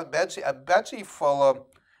 Betsy Fuller,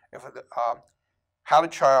 had a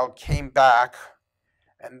child, came back,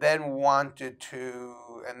 and then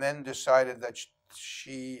decided that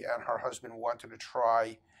she and her husband wanted to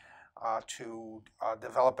try to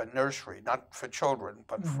develop a nursery, not for children,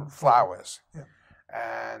 but for flowers. Yeah.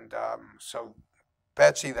 And so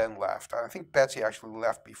Betsy then left. I think Betsy actually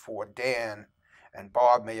left before Dan, and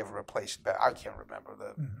Bob may have replaced Betsy. I can't remember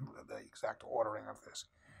the exact ordering of this.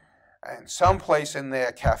 And someplace in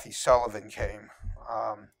there, Kathy Sullivan came,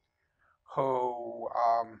 who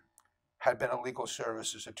had been a legal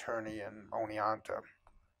services attorney in Oneonta.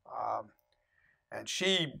 And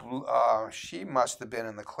she must have been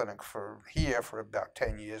in the clinic for about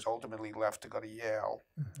 10 years, ultimately left to go to Yale.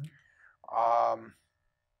 I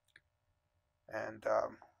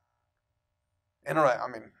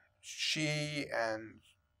mean, she and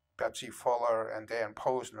Betsy Fuller and Dan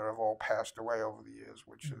Posner have all passed away over the years,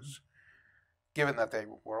 which is, given that they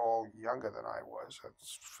were all younger than I was,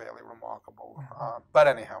 that's fairly remarkable. But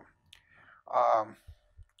anyhow,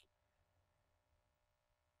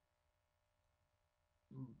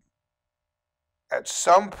 at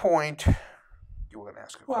some point, you were going to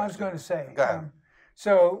ask a question. Well, I was going to say, go ahead.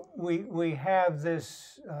 So we have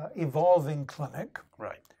this evolving clinic.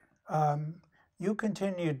 Right. You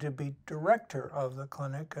continued to be director of the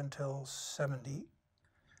clinic until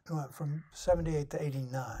from 78 to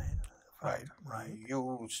 89. Right. Right.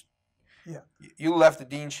 You left the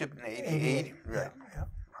deanship in 88. Right. Yeah.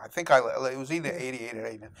 I think it was either 88 or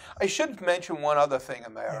 89. I should mention one other thing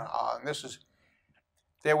in there.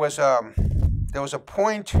 There was a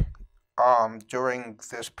point during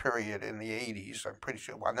this period in the 80s. I'm pretty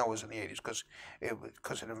sure. Well, I know it was in the 80s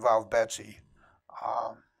because it involved Betsy,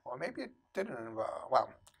 or maybe it didn't involve. Well,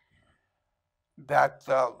 that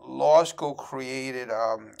law school created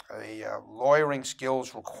a lawyering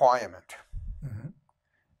skills requirement,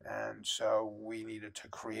 and so we needed to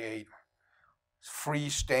create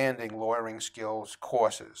freestanding lawyering skills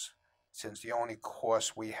courses, since the only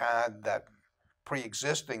course we had that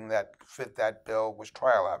pre-existing that fit that bill was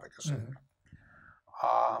trial advocacy.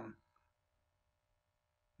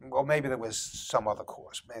 Well, maybe there was some other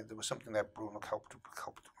course. Maybe there was something that Bruno helped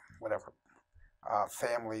whatever,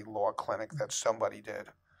 family law clinic that somebody did,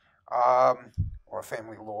 or a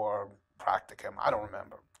family law practicum. I don't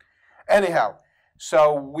remember. Anyhow,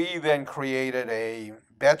 so we then created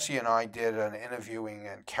Betsy and I did an interviewing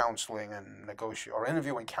and counseling and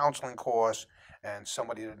interviewing counseling course, and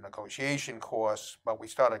somebody did a negotiation course, but we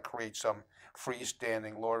started to create some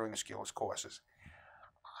freestanding lawyering skills courses.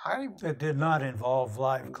 It did not involve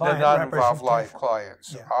live did client not involve live representation.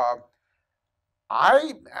 clients. Yeah.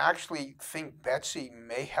 I actually think Betsy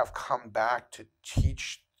may have come back to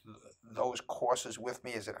teach those courses with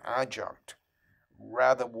me as an adjunct,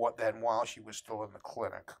 rather than while she was still in the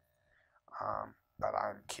clinic. But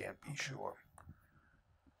I can't be sure.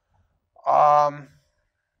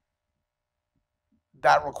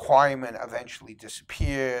 That requirement eventually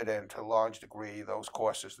disappeared, and to a large degree, those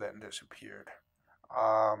courses then disappeared.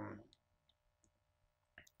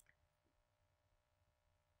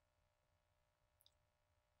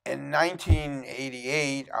 In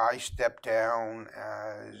 1988, I stepped down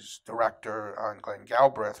as director, and Glenn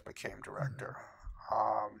Galbraith became director.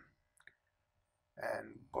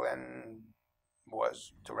 And Glenn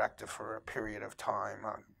was director for a period of time.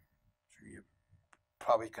 You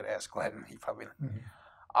probably could ask Glenn. He probably.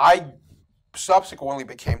 I subsequently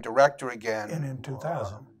became director again. And in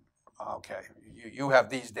 2000. Okay, you have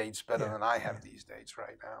these dates better than I have these dates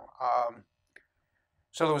right now.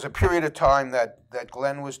 So there was a period of time that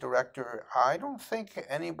Glenn was director. I don't think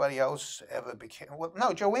anybody else ever became. Well,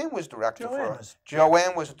 no, Joanne was director.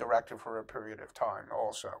 Joanne was a director for a period of time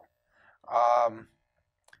also.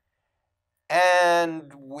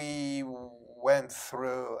 And we went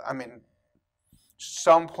through, I mean,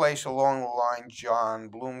 someplace along the line, John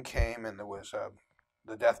Bloom came, and there was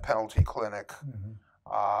the death penalty clinic.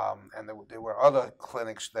 And there were other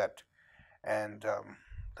clinics that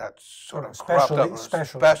sort of cropped up,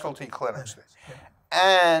 specialty clinics.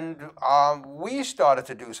 And we started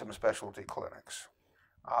to do some specialty clinics.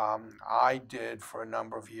 I did for a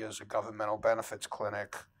number of years a governmental benefits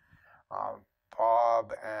clinic.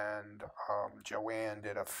 Bob and Joanne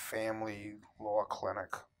did a family law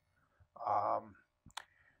clinic.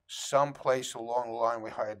 Someplace along the line we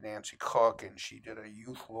hired Nancy Cook, and she did a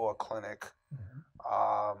youth law clinic.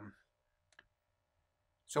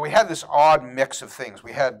 So we had this odd mix of things.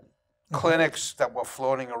 We had clinics that were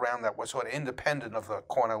floating around that were sort of independent of the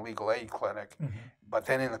Cornell Legal Aid Clinic, but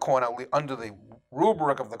then in the Cornell, under the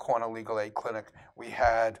rubric of the Cornell Legal Aid Clinic, we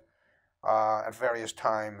had at various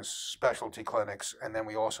times specialty clinics, and then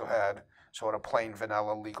we also had sort of plain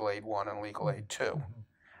vanilla Legal Aid 1 and Legal Aid 2.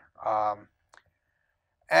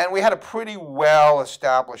 And we had a pretty well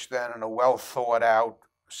established then and a well thought out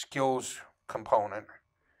skills component.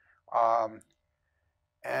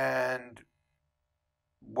 And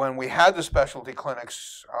when we had the specialty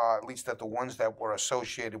clinics, at least at the ones that were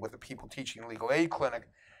associated with the people teaching legal aid clinic,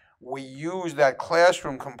 we used that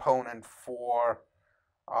classroom component for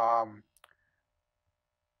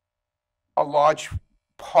a large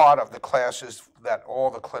part of the classes that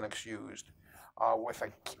all the clinics used, with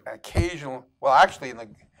an occasional, well, actually in the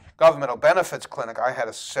governmental benefits clinic, I had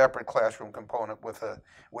a separate classroom component with an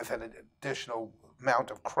additional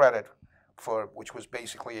amount of credit which was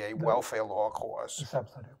basically a welfare law course.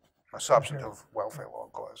 A substantive welfare law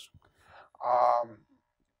course.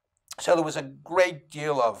 So there was a great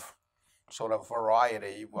deal of sort of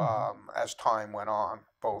variety as time went on,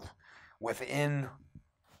 both within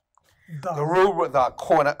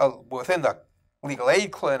within the legal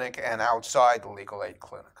aid clinic and outside the legal aid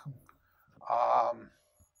clinic.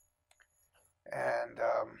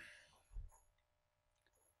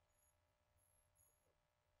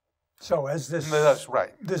 So as this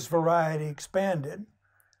variety expanded,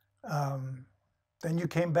 then you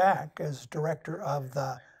came back as director of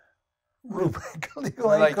the rubric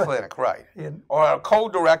legal aid clinic, right? Or a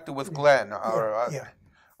co-director with Glenn. I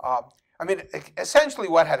mean, essentially,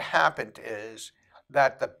 what had happened is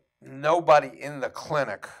that nobody in the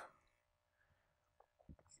clinic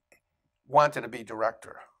wanted to be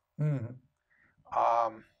director.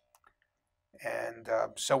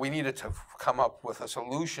 So we needed to come up with a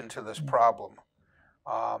solution to this problem.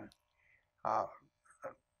 In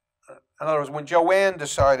other words, when Joanne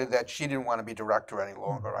decided that she didn't want to be director any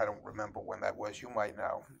longer, I don't remember when that was, you might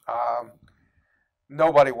know,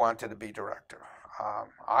 nobody wanted to be director.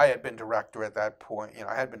 I had been director at that point.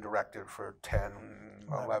 I had been director for 10,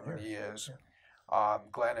 11 years.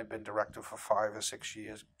 Glenn had been director for 5 or 6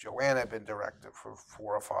 years. Joanne had been director for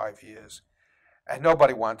 4 or 5 years. And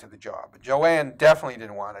nobody wanted the job. Joanne definitely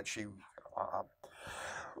didn't want it. She,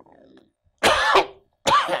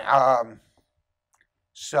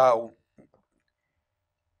 so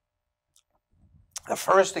the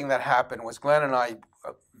first thing that happened was Glenn and I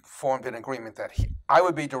formed an agreement that I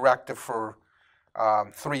would be director for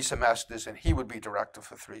 3 semesters, and he would be director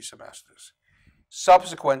for 3 semesters.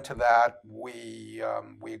 Subsequent to that, we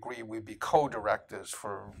agreed we'd be co-directors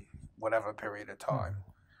for whatever period of time.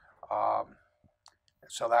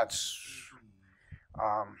 So that's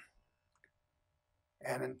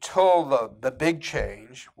And until the big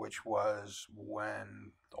change, which was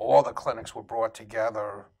when all the clinics were brought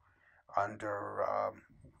together under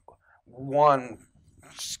one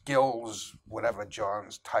skills, whatever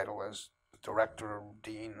John's title is, director,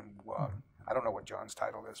 dean, I don't know what John's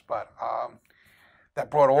title is, but that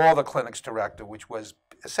brought all the clinics together, which was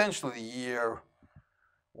essentially the year,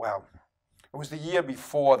 well, it was the year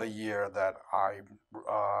before the year that I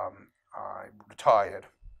retired.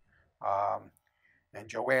 And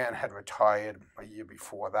Joanne had retired a year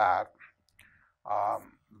before that,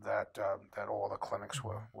 that all the clinics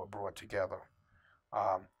were brought together.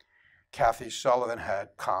 Kathy Sullivan had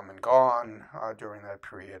come and gone during that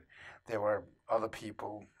period. There were other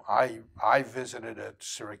people. I visited at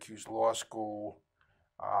Syracuse Law School,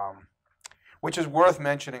 which is worth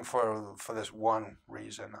mentioning for this one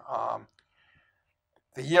reason.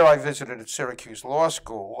 The year I visited at Syracuse Law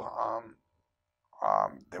School,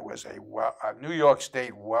 there was a New York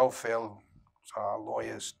State Welfare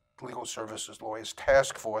Lawyers, Legal Services Lawyers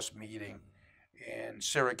Task Force meeting in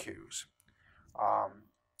Syracuse. I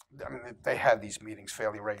mean, they had these meetings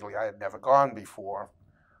fairly regularly. I had never gone before,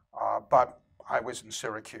 but I was in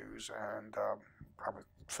Syracuse, and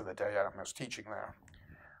for the day I was teaching there.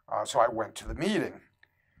 So I went to the meeting,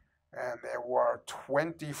 and there were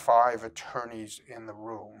 25 attorneys in the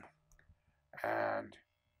room, and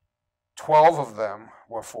 12 of them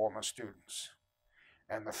were former students.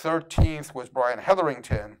 And the 13th was Brian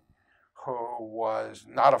Hetherington, who was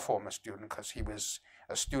not a former student because he was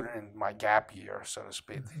a student in my gap year, so to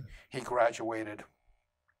speak. He graduated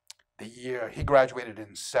he graduated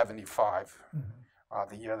in 75,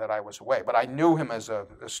 the year that I was away. But I knew him as a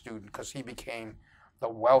student because he became the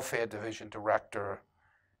welfare division director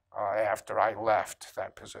after I left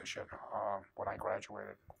that position when I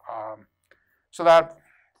graduated. So that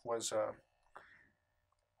was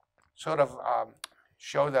sort of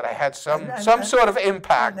showed that I had some sort of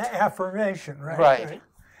impact. An affirmation, right? Right.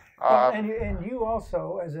 Well, and you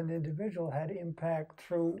also, as an individual, had impact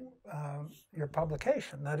through your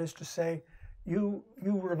publication. That is to say, you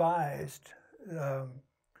revised a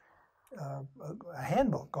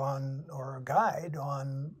handbook or a guide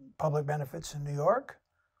on public benefits in New York.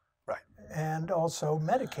 Right. And also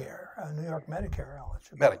Medicare, New York Medicare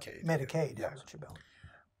eligibility. Medicaid yes. eligibility.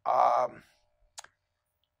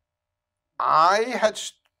 I had,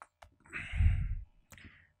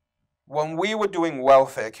 when we were doing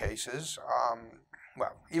welfare cases,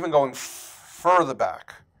 well, even going further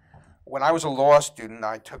back, when I was a law student,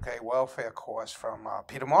 I took a welfare course from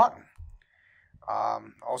Peter Martin.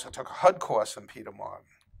 Also took a HUD course from Peter Martin.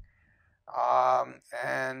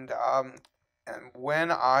 And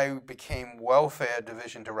when I became welfare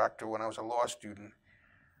division director when I was a law student,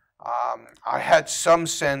 I had some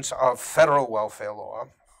sense of federal welfare law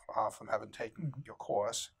from having taken your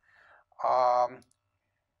course. But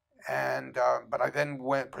I then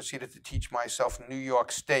proceeded to teach myself New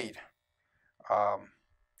York State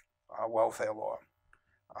welfare law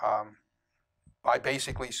by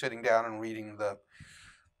basically sitting down and reading the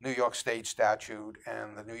New York State statute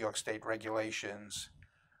and the New York State regulations,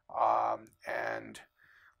 and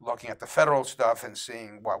looking at the federal stuff and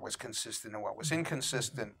seeing what was consistent and what was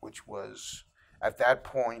inconsistent, which was at that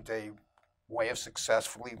point a way of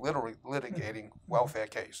successfully litigating welfare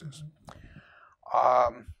cases.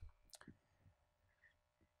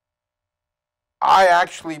 I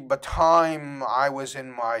actually, by the time I was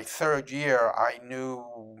in my third year, I knew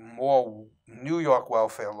more New York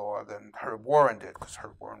welfare law than Herb Warren did, because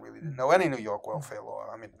Herb Warren really didn't know any New York welfare law.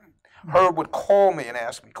 I mean, Herb would call me and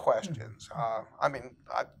ask me questions. I mean,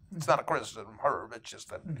 it's not a criticism of Herb, it's just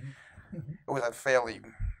that it was a fairly,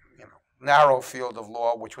 narrow field of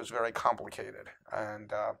law, which was very complicated.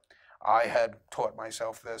 And I had taught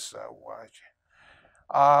myself this.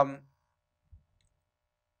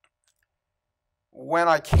 When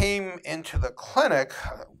I came into the clinic,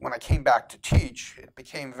 when I came back to teach, it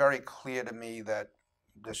became very clear to me that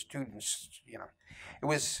the students, it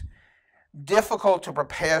was difficult to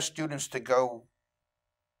prepare students to go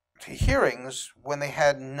to hearings when they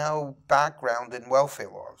had no background in welfare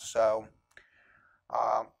law. So,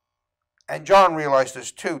 and John realized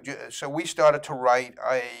this too. So we started to write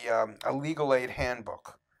a legal aid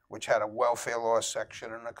handbook, which had a welfare law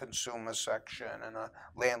section and a consumer section and a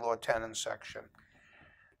landlord-tenant section.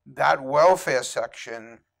 That welfare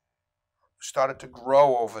section started to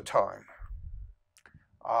grow over time.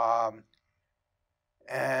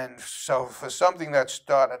 And so for something that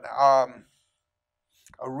started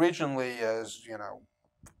originally as,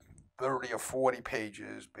 30 or 40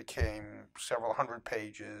 pages became several hundred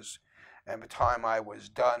pages, and by the time I was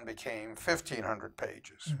done became 1,500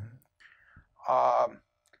 pages.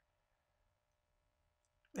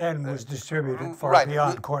 And was distributed far right.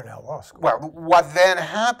 beyond Cornell Law School. Well, what then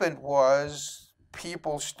happened was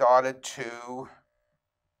people started to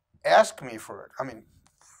ask me for it. I mean,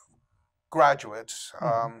 graduates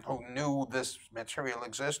who knew this material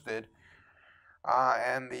existed,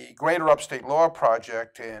 and the Greater Upstate Law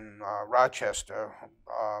Project in Rochester,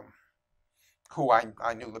 who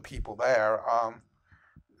I knew the people there,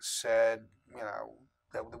 said, you know,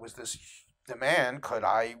 that there was this demand, could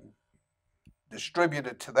I distribute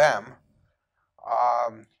it to them?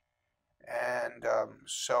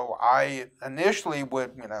 So I initially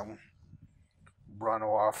would, you know, run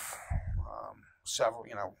off several,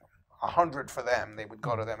 you know, 100 for them. They would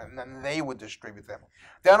go to them, and then they would distribute them.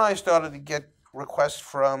 Then I started to get requests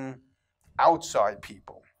from outside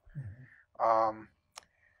people.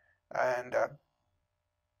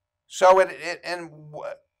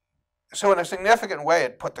 So in a significant way,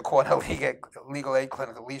 it put the Cornell Legal Aid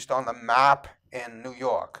Clinic at least on the map in New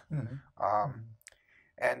York.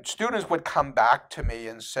 And students would come back to me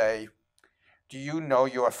and say, do you know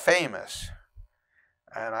you're famous?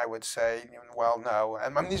 And I would say, well, no.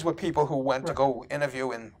 And I mean, these were people who went to go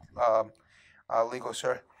interview in legal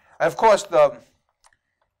service. And of course, the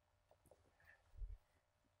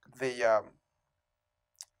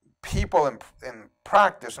people in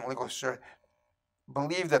practice in legal service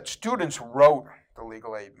believe that students wrote the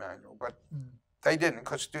legal aid manual, but they didn't,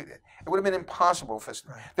 because it would have been impossible for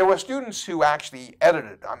students. There were students who actually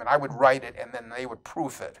edited. I mean, I would write it, and then they would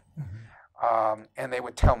proof it. And they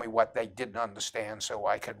would tell me what they didn't understand so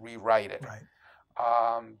I could rewrite it.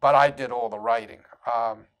 But I did all the writing.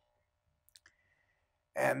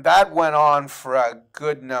 And that went on for a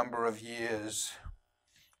good number of years.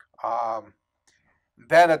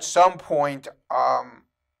 Then at some point,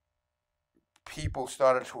 people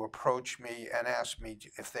started to approach me and ask me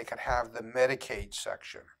if they could have the Medicaid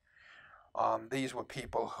section. These were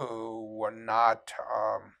people who were not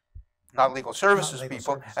legal services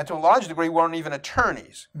people, and to a large degree weren't even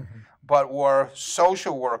attorneys, but were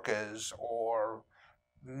social workers or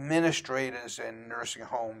administrators in nursing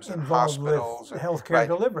homes and hospitals. With healthcare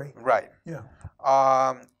delivery.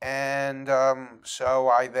 So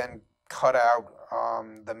I then cut out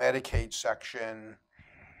the Medicaid section,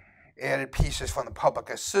 added pieces from the public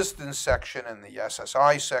assistance section and the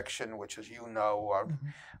SSI section, which, as you know,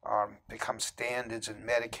 become standards in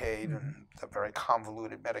Medicaid and the very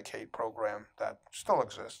convoluted Medicaid program that still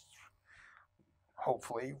exists,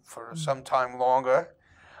 hopefully for some time longer.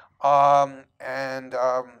 And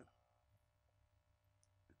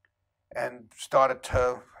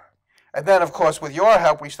then, of course, with your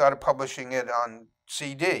help, we started publishing it on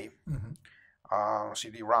CD,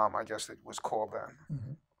 CD-ROM, I guess it was called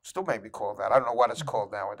then. Still may be called that. I don't know what it's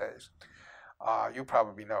called nowadays. You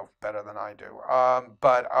probably know better than I do.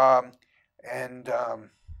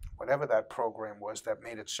 Whatever that program was that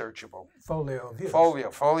made it searchable. Folio Views.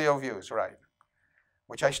 Folio Views, right.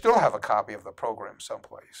 Which I still have a copy of the program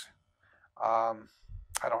someplace. I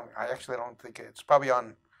actually don't think it's probably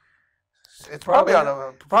on. It's probably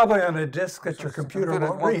on a disk that your computer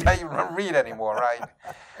won't read anymore, right?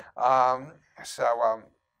 So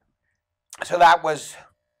that was.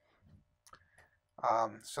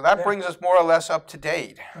 So that brings us more or less up to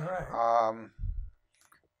date. All right.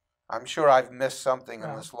 I'm sure I've missed something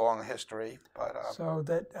in this long history, but so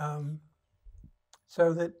that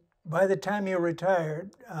by the time you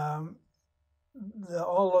retired,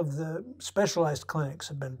 all of the specialized clinics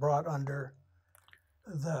have been brought under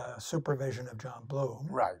the supervision of John Bloom.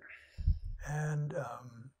 Right. And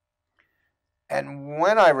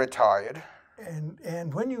when I retired.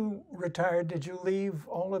 And when you retired, did you leave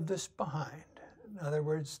all of this behind? In other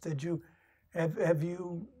words, have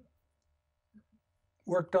you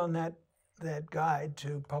worked on that guide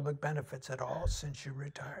to public benefits at all since you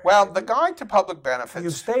retired? Well, the guide to public benefits.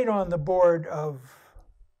 You've stayed on the board of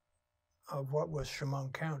what was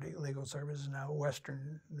Chemung County Legal Services, now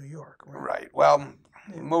Western New York, right? Right. Well,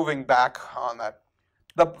 moving back on that,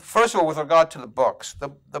 first of all, with regard to the books,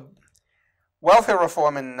 the welfare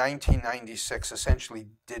reform in 1996 essentially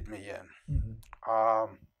did me in.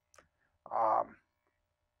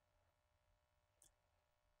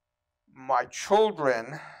 My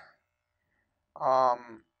children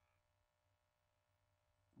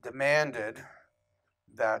demanded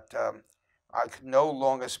that I could no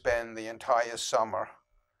longer spend the entire summer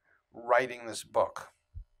writing this book.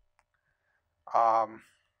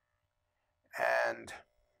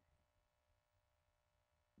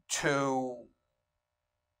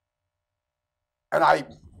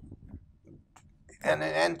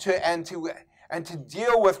 to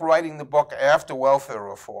deal with writing the book after welfare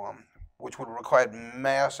reform which would require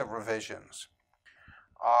massive revisions.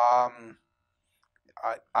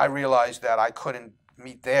 I realized that I couldn't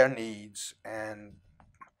meet their needs, and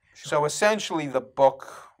so essentially the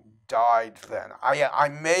book died then. I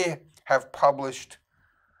may have published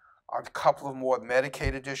a couple of more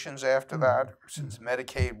Medicaid editions after that, since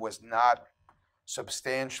Medicaid was not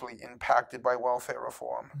substantially impacted by welfare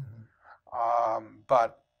reform.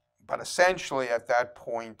 But essentially at that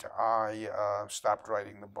point, I stopped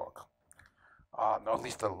writing the book, or at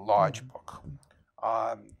least a large book.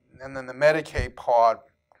 And then the Medicaid part,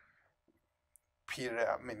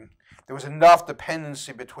 I mean, there was enough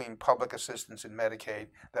dependency between public assistance and Medicaid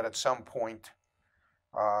that at some point,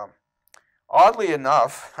 oddly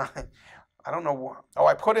enough, I don't know. Oh,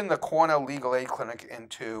 I put in the Cornell Legal Aid Clinic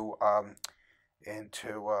into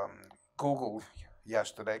Google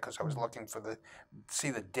yesterday because I was looking for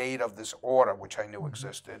see the date of this order, which I knew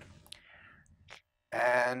existed,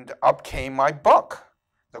 and up came my book.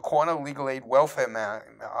 The Cornell Legal Aid Welfare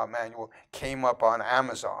Manual came up on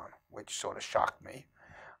Amazon, which sort of shocked me.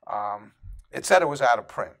 It said it was out of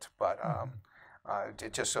print, but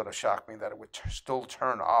it just sort of shocked me that it would still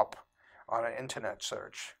turn up on an internet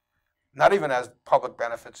search. Not even as Public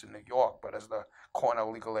Benefits in New York, but as the Cornell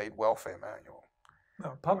Legal Aid Welfare Manual.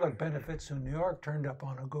 Well, Public Benefits in New York turned up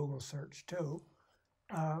on a Google search too,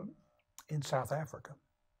 in South Africa.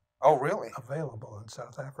 Oh, really? Available in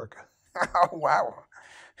South Africa. Oh, wow.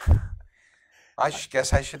 I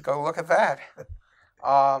guess I should go look at that.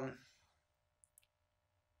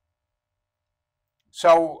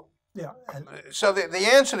 So the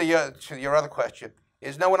answer to your other question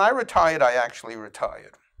is no. When I retired, I actually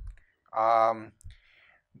retired.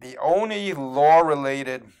 The only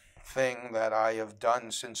law-related thing that I have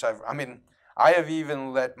done since I have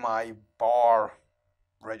even let my bar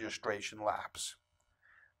registration lapse.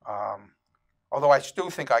 Although I still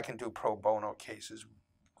think I can do pro bono cases.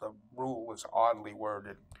 The rule is oddly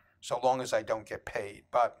worded, so long as I don't get paid.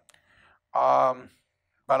 But I'm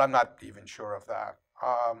not even sure of that.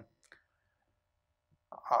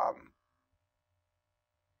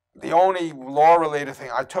 The only law-related thing,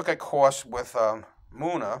 I took a course with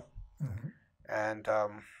Muna and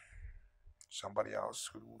somebody else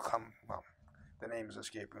who will come. Well, the name is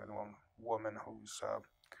escaping me. One woman who's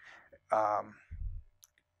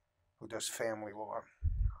who does family law.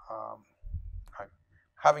 I'm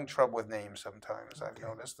having trouble with names sometimes. I've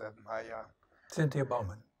noticed that. Cynthia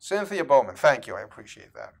Bowman. Cynthia Bowman. Thank you. I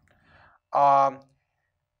appreciate that.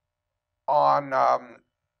 On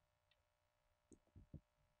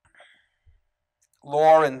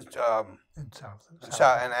law in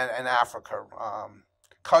Africa,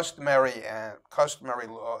 customary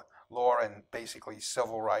law and basically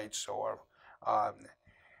civil rights,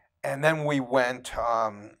 and then we went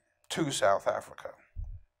to South Africa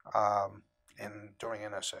during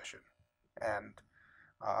intercession, and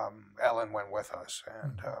Ellen went with us,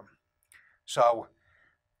 and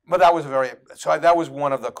but that was that was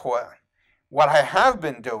one of the core. What I have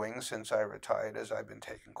been doing since I retired is I've been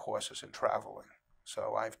taking courses in traveling.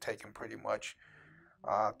 So I've taken pretty much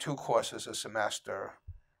 2 courses a semester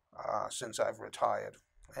since I've retired,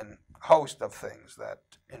 and a host of things that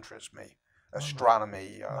interest me,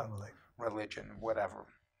 astronomy, religion, whatever.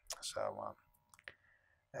 So,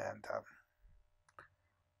 and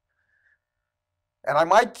I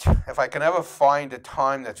might, if I can ever find a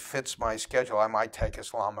time that fits my schedule, I might take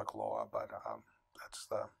Islamic law, but that's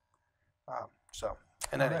the, so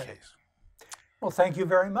in any case. Well, thank you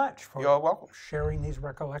very much for You're welcome. sharing these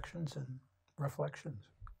recollections and reflections.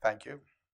 Thank you.